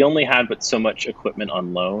because we only had but so much equipment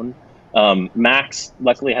on loan. Max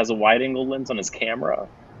luckily has a wide angle lens on his camera.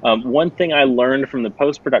 One thing I learned from the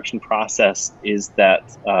post production process is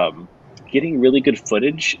that getting really good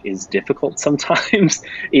footage is difficult sometimes,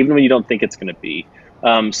 even when you don't think it's going to be.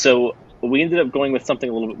 So we ended up going with something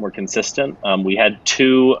a little bit more consistent. We had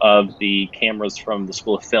two of the cameras from the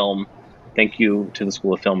School of Film. Thank you to the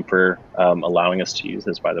School of Film for allowing us to use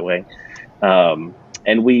this, by the way.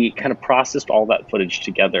 And we kind of processed all that footage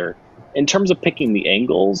together. In terms of picking the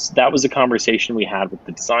angles, that was a conversation we had with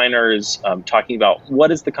the designers, talking about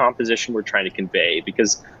what is the composition we're trying to convey.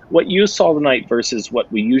 Because what you saw tonight versus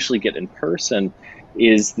what we usually get in person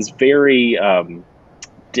is this very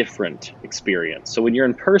different experience. So when you're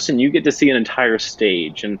in person, you get to see an entire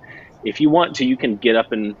stage. And if you want to, you can get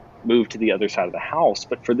up and move to the other side of the house.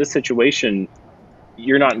 But for this situation,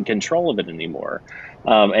 you're not in control of it anymore.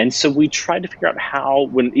 And so we tried to figure out how,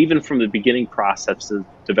 when even from the beginning process of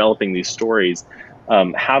developing these stories,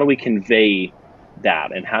 how do we convey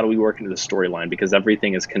that and how do we work into the storyline, because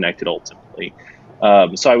everything is connected ultimately.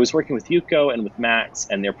 So I was working with Yuko and with Max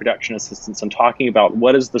and their production assistants and talking about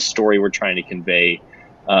what is the story we're trying to convey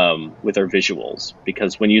with our visuals,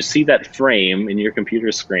 because when you see that frame in your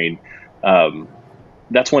computer screen,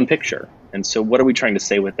 that's one picture. And so what are we trying to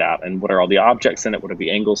say with that? And what are all the objects in it? What are the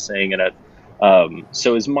angles saying in it?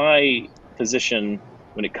 So is my position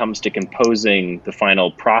when it comes to composing the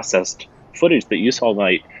final processed footage that you saw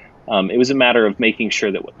tonight, it was a matter of making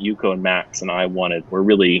sure that what Yuko and Max and I wanted were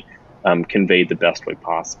really conveyed the best way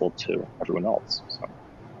possible to everyone else.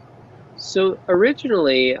 So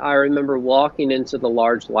originally, I remember walking into the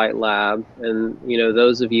Large Light Lab, and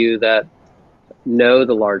those of you that know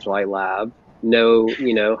the Large Light Lab know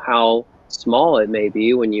how small it may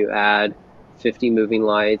be when you add 50 moving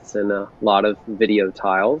lights and a lot of video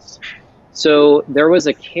tiles. So there was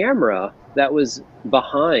a camera that was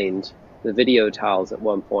behind the video tiles at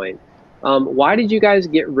one point. Why did you guys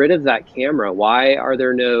get rid of that camera? Why are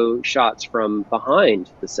there no shots from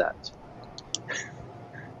behind the set?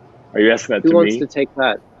 Are you asking that to me? Who wants to take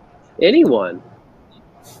that? Anyone?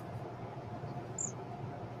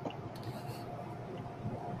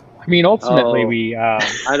 I mean, ultimately,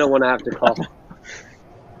 I don't want to have to call.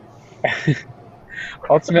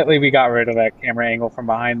 Ultimately, we got rid of that camera angle from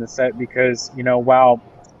behind the set because, while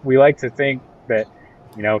we like to think that,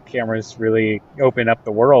 cameras really open up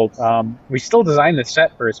the world, we still designed the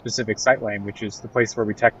set for a specific sight lane, which is the place where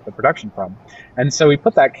we tech the production from. And so we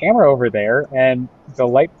put that camera over there, and the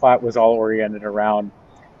light plot was all oriented around,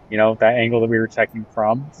 that angle that we were teching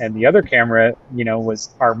from. And the other camera, was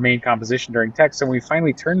our main composition during tech. So when we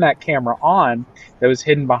finally turned that camera on, that was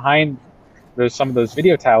hidden behind some of those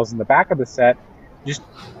video tiles in the back of the set, just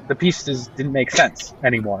the pieces didn't make sense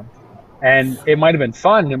anymore. And it might have been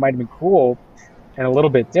fun, it might have been cool and a little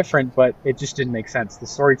bit different, but it just didn't make sense. The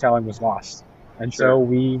storytelling was lost. And so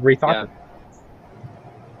we rethought it.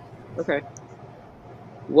 Okay.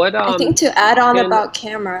 I think to add on about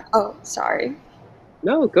camera, oh, sorry.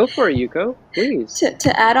 No, go for it, Yuko, please.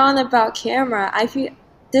 To add on about camera, I feel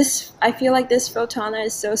like this Photona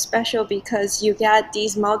is so special because you get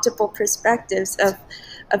these multiple perspectives of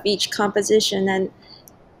each composition, and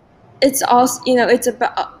it's also, it's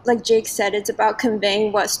about, like Jake said, it's about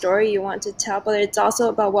conveying what story you want to tell, but it's also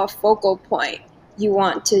about what focal point you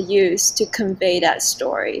want to use to convey that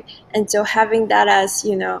story. And so having that as,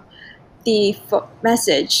 the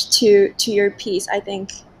message to your piece, I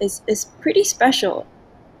think is pretty special,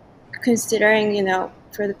 considering,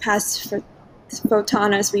 for the past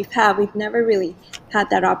Photonas we've never really had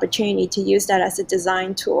that opportunity to use that as a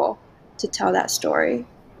design tool to tell that story.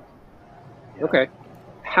 Okay.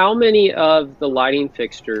 How many of the lighting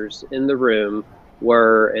fixtures in the room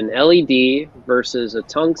were an LED versus a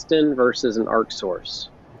tungsten versus an arc source?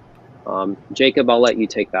 Jacob, I'll let you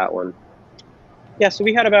take that one. Yeah, so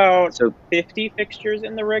we had about 50 fixtures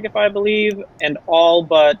in the rig, if I believe, and all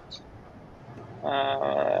but,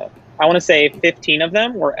 I want to say 15 of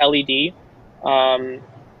them were LED.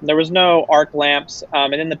 There was no arc lamps,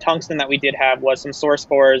 and then the tungsten that we did have was some source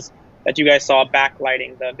cores that you guys saw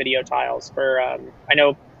backlighting the video tiles. For I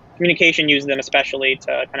know communication used them especially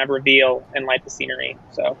to kind of reveal and light the scenery.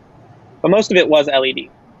 So, but most of it was LED.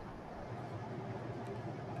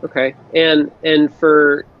 Okay, and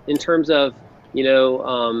for in terms of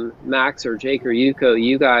Max or Jake or Yuko,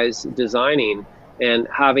 you guys designing and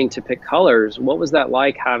having to pick colors, what was that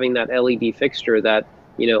like having that LED fixture that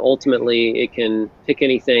ultimately it can pick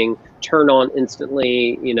anything, turn on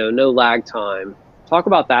instantly, no lag time? Talk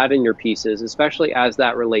about that in your pieces, especially as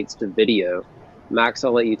that relates to video. Max,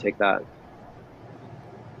 I'll let you take that.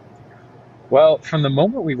 Well, from the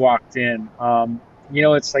moment we walked in,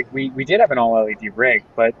 it's like we did have an all LED rig,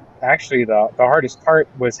 but actually the hardest part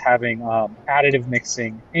was having additive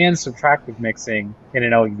mixing and subtractive mixing in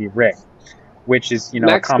an LED rig, which is, a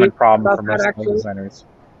Max, common problem about for that most actually? designers.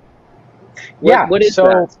 What is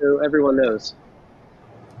that, so everyone knows?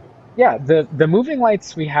 Yeah, the moving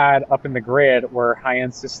lights we had up in the grid were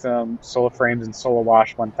high-end system solar frames and solar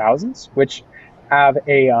wash 1000s, which have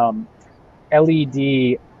a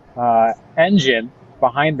LED engine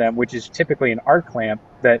behind them, which is typically an arc lamp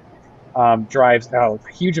that drives a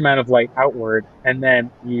huge amount of light outward, and then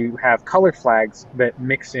you have color flags that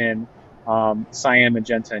mix in cyan,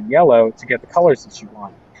 magenta, and yellow to get the colors that you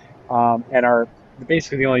want. And are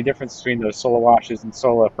basically the only difference between those solar washes and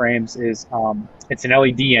solar frames is it's an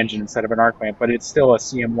LED engine instead of an arc lamp, but it's still a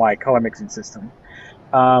CMY color mixing system.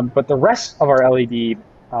 But the rest of our LED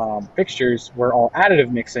fixtures were all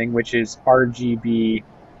additive mixing, which is RGB,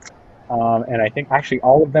 and I think actually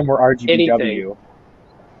all of them were RGBW.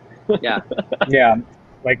 Yeah. Yeah,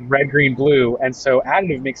 like red, green, blue. And so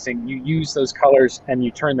additive mixing, you use those colors and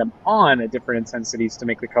you turn them on at different intensities to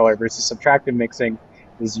make the color, versus subtractive mixing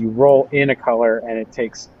is you roll in a color and it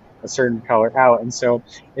takes a certain color out. And so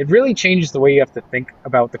it really changes the way you have to think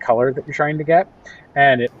about the color that you're trying to get.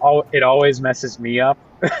 And it always messes me up,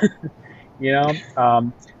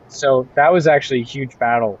 So that was actually a huge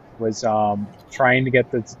battle, was trying to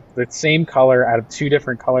get the same color out of two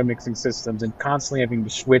different color mixing systems and constantly having to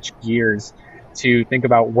switch gears to think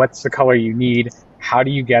about what's the color you need, how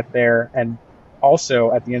do you get there, and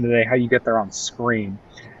also at the end of the day, how you get there on screen,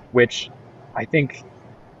 which I think,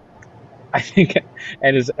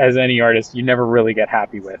 and as any artist, you never really get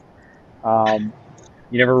happy with.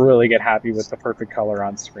 You never really get happy with the perfect color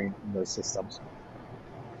on screen in those systems.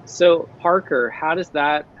 So Parker, how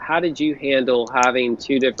did you handle having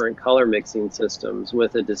two different color mixing systems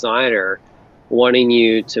with a designer wanting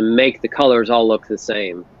you to make the colors all look the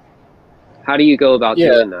same? How do you go about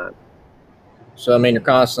doing that? So, I mean, you're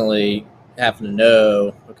constantly having to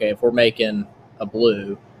know, okay, if we're making a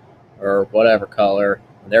blue or whatever color,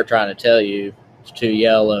 and they're trying to tell you it's too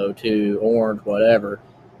yellow, too orange, whatever,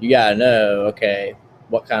 you got to know, okay,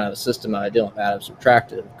 what kind of a system am I dealing with, additive,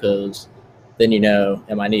 subtractive, because then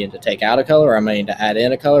am I needing to take out a color, or am I needing to add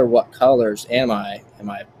in a color? What colors am I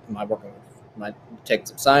working with? Am I taking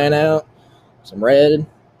some cyan out, some red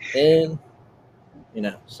in?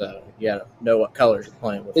 So you gotta know what colors you're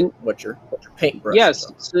playing with, what your paintbrush. Yes,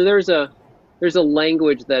 so there's a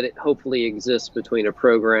language that hopefully exists between a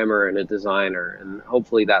programmer and a designer, and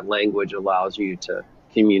hopefully that language allows you to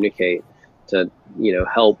communicate, to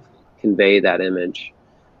help convey that image.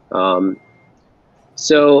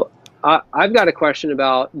 So I've got a question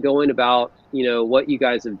about going about what you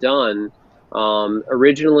guys have done.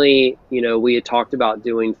 Originally, we had talked about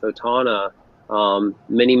doing Photona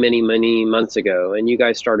many months ago, and you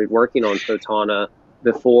guys started working on Photona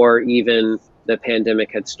before even the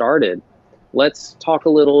pandemic had started. Let's talk a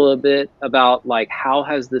little bit about how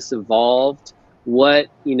has this evolved? What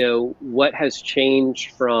has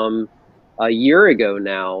changed from a year ago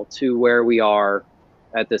now to where we are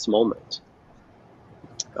at this moment?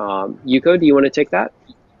 Yuko, do you want to take that?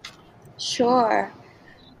 Sure.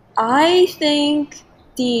 I think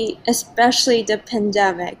especially the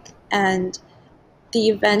pandemic and the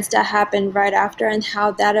events that happened right after and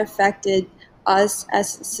how that affected us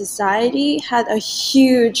as a society had a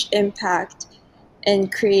huge impact in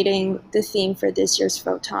creating the theme for this year's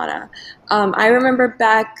Photona. I remember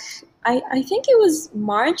back, I think it was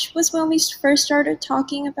March was when we first started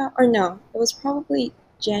talking about, or no, it was probably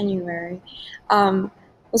January.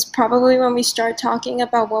 Was probably when we started talking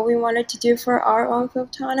about what we wanted to do for our own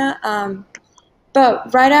Photona.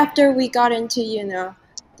 But right after we got into,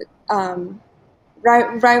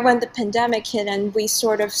 right when the pandemic hit, and we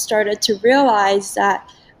sort of started to realize that,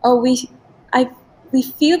 we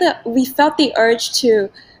felt the urge to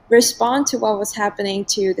respond to what was happening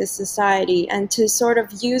to the society and to sort of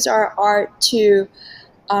use our art to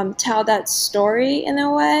tell that story in a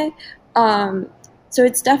way. So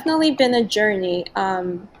it's definitely been a journey,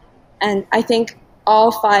 and I think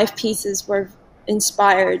all 5 pieces were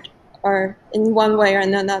inspired, or in one way or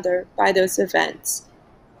another, by those events.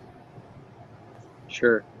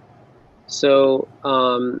 Sure. So,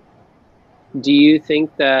 do you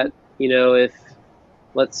think that, if,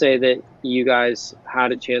 let's say that you guys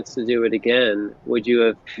had a chance to do it again, would you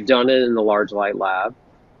have done it in the Large Light Lab?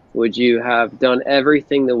 Would you have done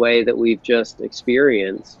everything the way that we've just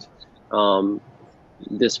experienced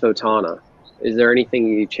this Photona? Is there anything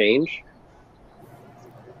you change?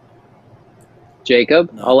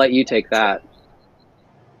 Jacob, No. I'll let you take that.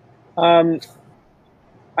 I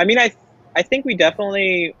mean, I think we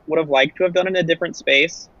definitely would have liked to have done it in a different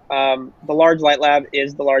space. The Large Light Lab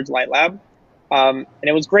is the Large Light Lab. And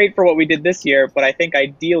it was great for what we did this year, but I think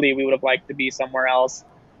ideally we would have liked to be somewhere else.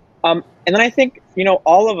 And then I think,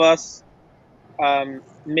 all of us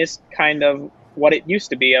missed kind of what it used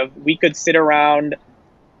to be. Of we could sit around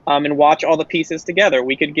and watch all the pieces together.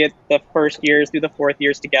 We could get the first years through the fourth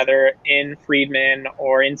years together in Friedman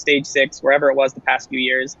or in Stage 6, wherever it was the past few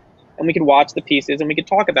years. And we could watch the pieces and we could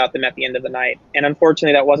talk about them at the end of the night. And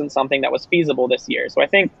unfortunately, that wasn't something that was feasible this year. So I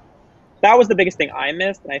think that was the biggest thing I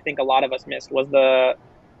missed, and I think a lot of us missed, was the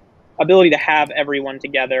ability to have everyone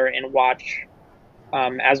together and watch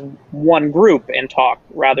as one group and talk,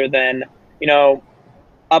 rather than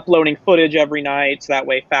uploading footage every night, so that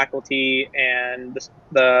way faculty and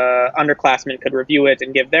the underclassmen could review it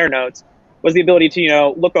and give their notes. Was the ability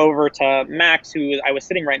to look over to Max, who I was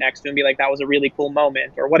sitting right next to, and be like, that was a really cool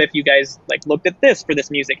moment, or what if you guys looked at this for this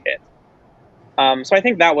music hit. So I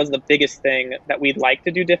think that was the biggest thing that we'd like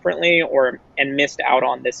to do differently, and missed out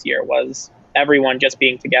on this year, was everyone just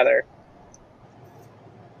being together.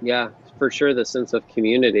 Yeah, for sure. The sense of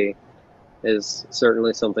community is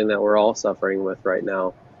certainly something that we're all suffering with right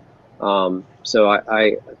now. So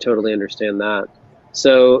I totally understand that.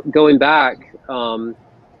 So going back,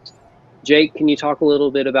 Jake, can you talk a little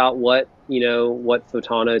bit about what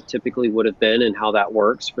Photona typically would have been and how that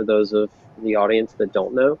works for those of the audience that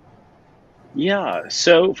don't know? Yeah,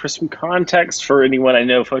 so for some context for anyone, I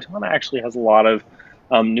know Photona actually has a lot of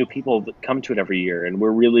new people that come to it every year, and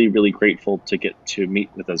we're really, really grateful to get to meet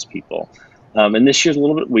with those people. And this year's a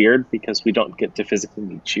little bit weird because we don't get to physically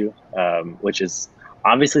meet you, which is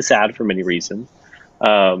obviously sad for many reasons.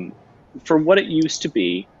 For what it used to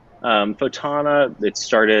be, Photona, it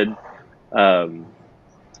started,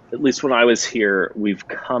 at least when I was here, we've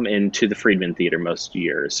come into the Friedman Theater most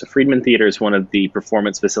years. So Friedman Theater is one of the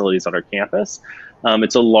performance facilities on our campus.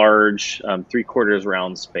 It's a large 3/4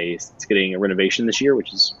 round space. It's getting a renovation this year,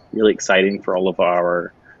 which is really exciting for all of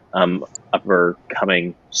our upper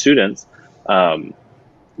coming students.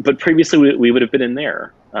 But previously we would have been in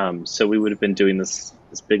there. So we would have been doing this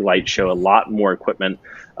big light show, a lot more equipment.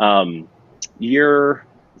 Last year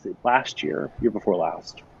before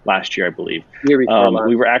last year, I believe. Year before last.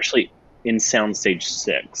 We were actually in Soundstage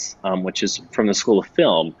 6, which is from the School of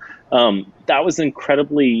Film. That was an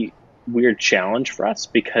incredibly weird challenge for us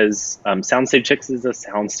because Soundstage 6 is a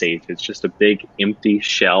soundstage. It's just a big empty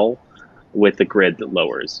shell with a grid that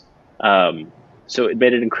lowers. So it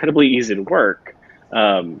made it incredibly easy to work,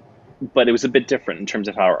 but it was a bit different in terms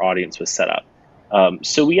of how our audience was set up.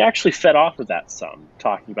 So we actually fed off of that some,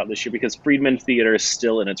 talking about this year, because Friedman Theater is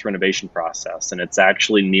still in its renovation process, and it's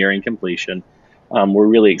actually nearing completion. We're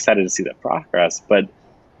really excited to see that progress, but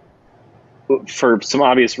for some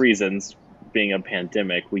obvious reasons, being a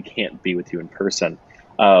pandemic, we can't be with you in person.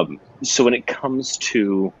 So when it comes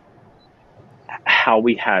to how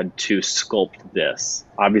we had to sculpt this,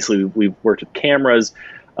 obviously we've worked with cameras.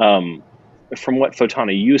 From what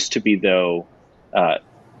Photona used to be, though,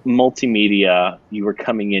 multimedia, you were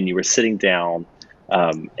coming in, you were sitting down,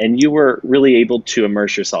 and you were really able to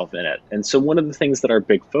immerse yourself in it. And so one of the things that our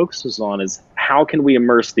big focus was on is how can we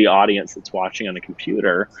immerse the audience that's watching on a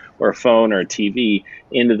computer or a phone or a TV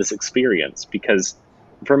into this experience? Because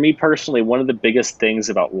for me personally, one of the biggest things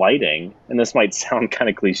about lighting, and this might sound kind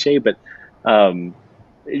of cliche, but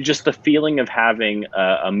just the feeling of having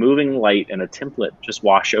a moving light and a template just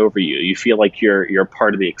wash over you. You feel like you're a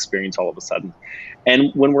part of the experience all of a sudden.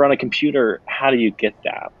 And when we're on a computer, how do you get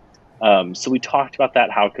that? So we talked about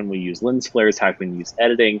that. How can we use lens flares? How can we use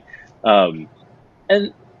editing? And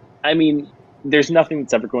I mean, there's nothing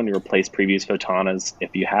that's ever going to replace previous Photonas.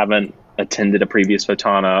 If you haven't attended a previous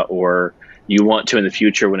Photona, or you want to in the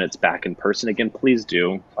future when it's back in person again, please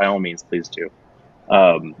do. By all means, please do.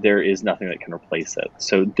 There is nothing that can replace it.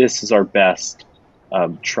 So this is our best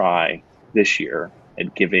try this year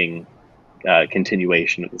at giving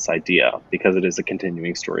continuation of this idea, because it is a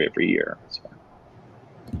continuing story every year. So.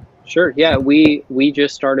 Sure. Yeah, we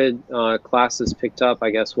just started classes picked up, I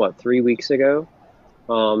guess, what, 3 weeks ago?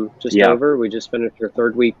 Just Yeah. over. We just finished our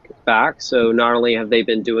third week back. So not only have they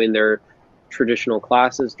been doing their traditional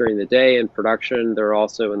classes during the day in production, they're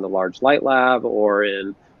also in the large light lab or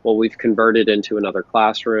in what we've converted into another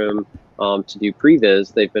classroom to do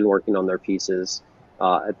previs. They've been working on their pieces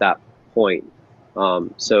at that point.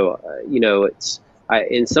 You know,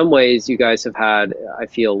 in some ways, you guys have had, I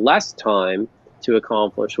feel, less time to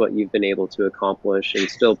accomplish what you've been able to accomplish and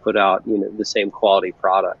still put out, you know, the same quality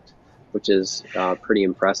product, which is pretty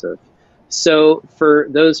impressive. So for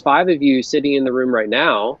those 5 of you sitting in the room right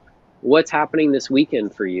now, what's happening this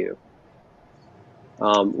weekend for you?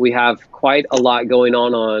 We have quite a lot going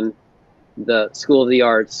on the School of the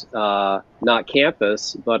Arts, not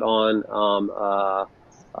campus, but on,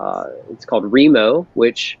 it's called Remo,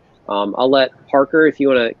 which I'll let Parker, if you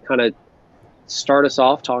want to kind of start us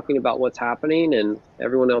off talking about what's happening, and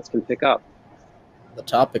everyone else can pick up. The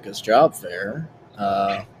topic is job fair.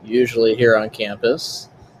 Usually here on campus,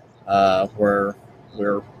 where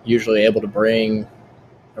we're usually able to bring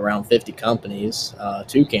around 50 companies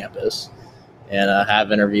to campus and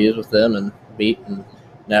have interviews with them and meet and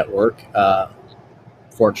network.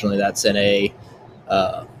 Fortunately, that's in a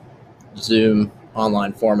Zoom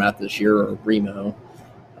online format this year, or Remo.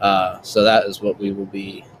 So that is what we will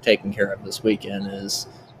be taking care of this weekend, is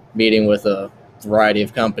meeting with a variety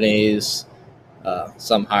of companies,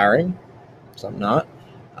 some hiring, some not,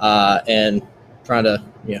 and trying to,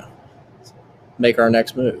 you know, make our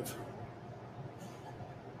next move.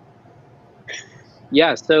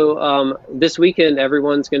 Yeah, so this weekend,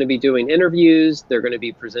 everyone's going to be doing interviews. They're going to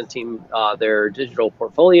be presenting their digital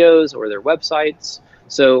portfolios or their websites.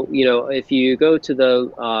 So, you know, if you go to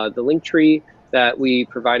the link tree that we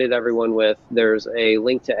provided everyone with, there's a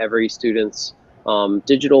link to every student's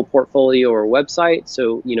digital portfolio or website.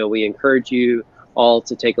 So, you know, we encourage you all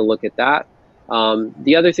to take a look at that.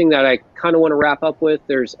 The other thing that I kind of want to wrap up with,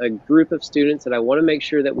 there's a group of students that I want to make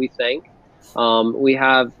sure that we thank. We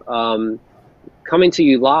have coming to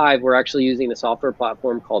you live, we're actually using a software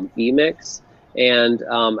platform called vMix. And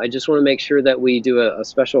I just want to make sure that we do a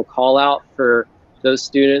special call out for those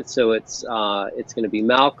students. So it's going to be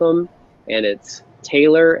Malcolm, and it's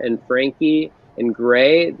Taylor and Frankie and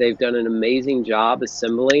Gray. They've done an amazing job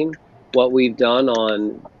assembling what we've done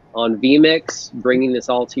on vMix, bringing this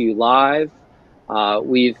all to you live.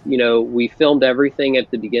 We filmed everything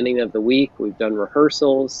at the beginning of the week. We've done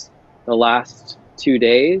rehearsals the last 2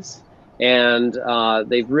 days. And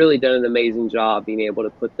they've really done an amazing job being able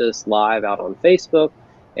to put this live out on Facebook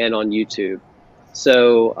and on YouTube.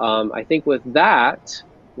 So I think with that,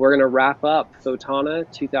 we're going to wrap up Photona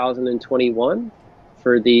 2021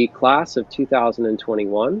 for the class of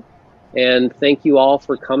 2021. And thank you all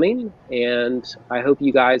for coming. And I hope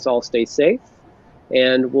you guys all stay safe.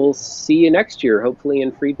 And we'll see you next year, hopefully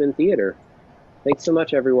in Friedman Theater. Thanks so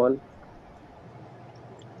much, everyone.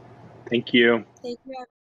 Thank you. Thank you.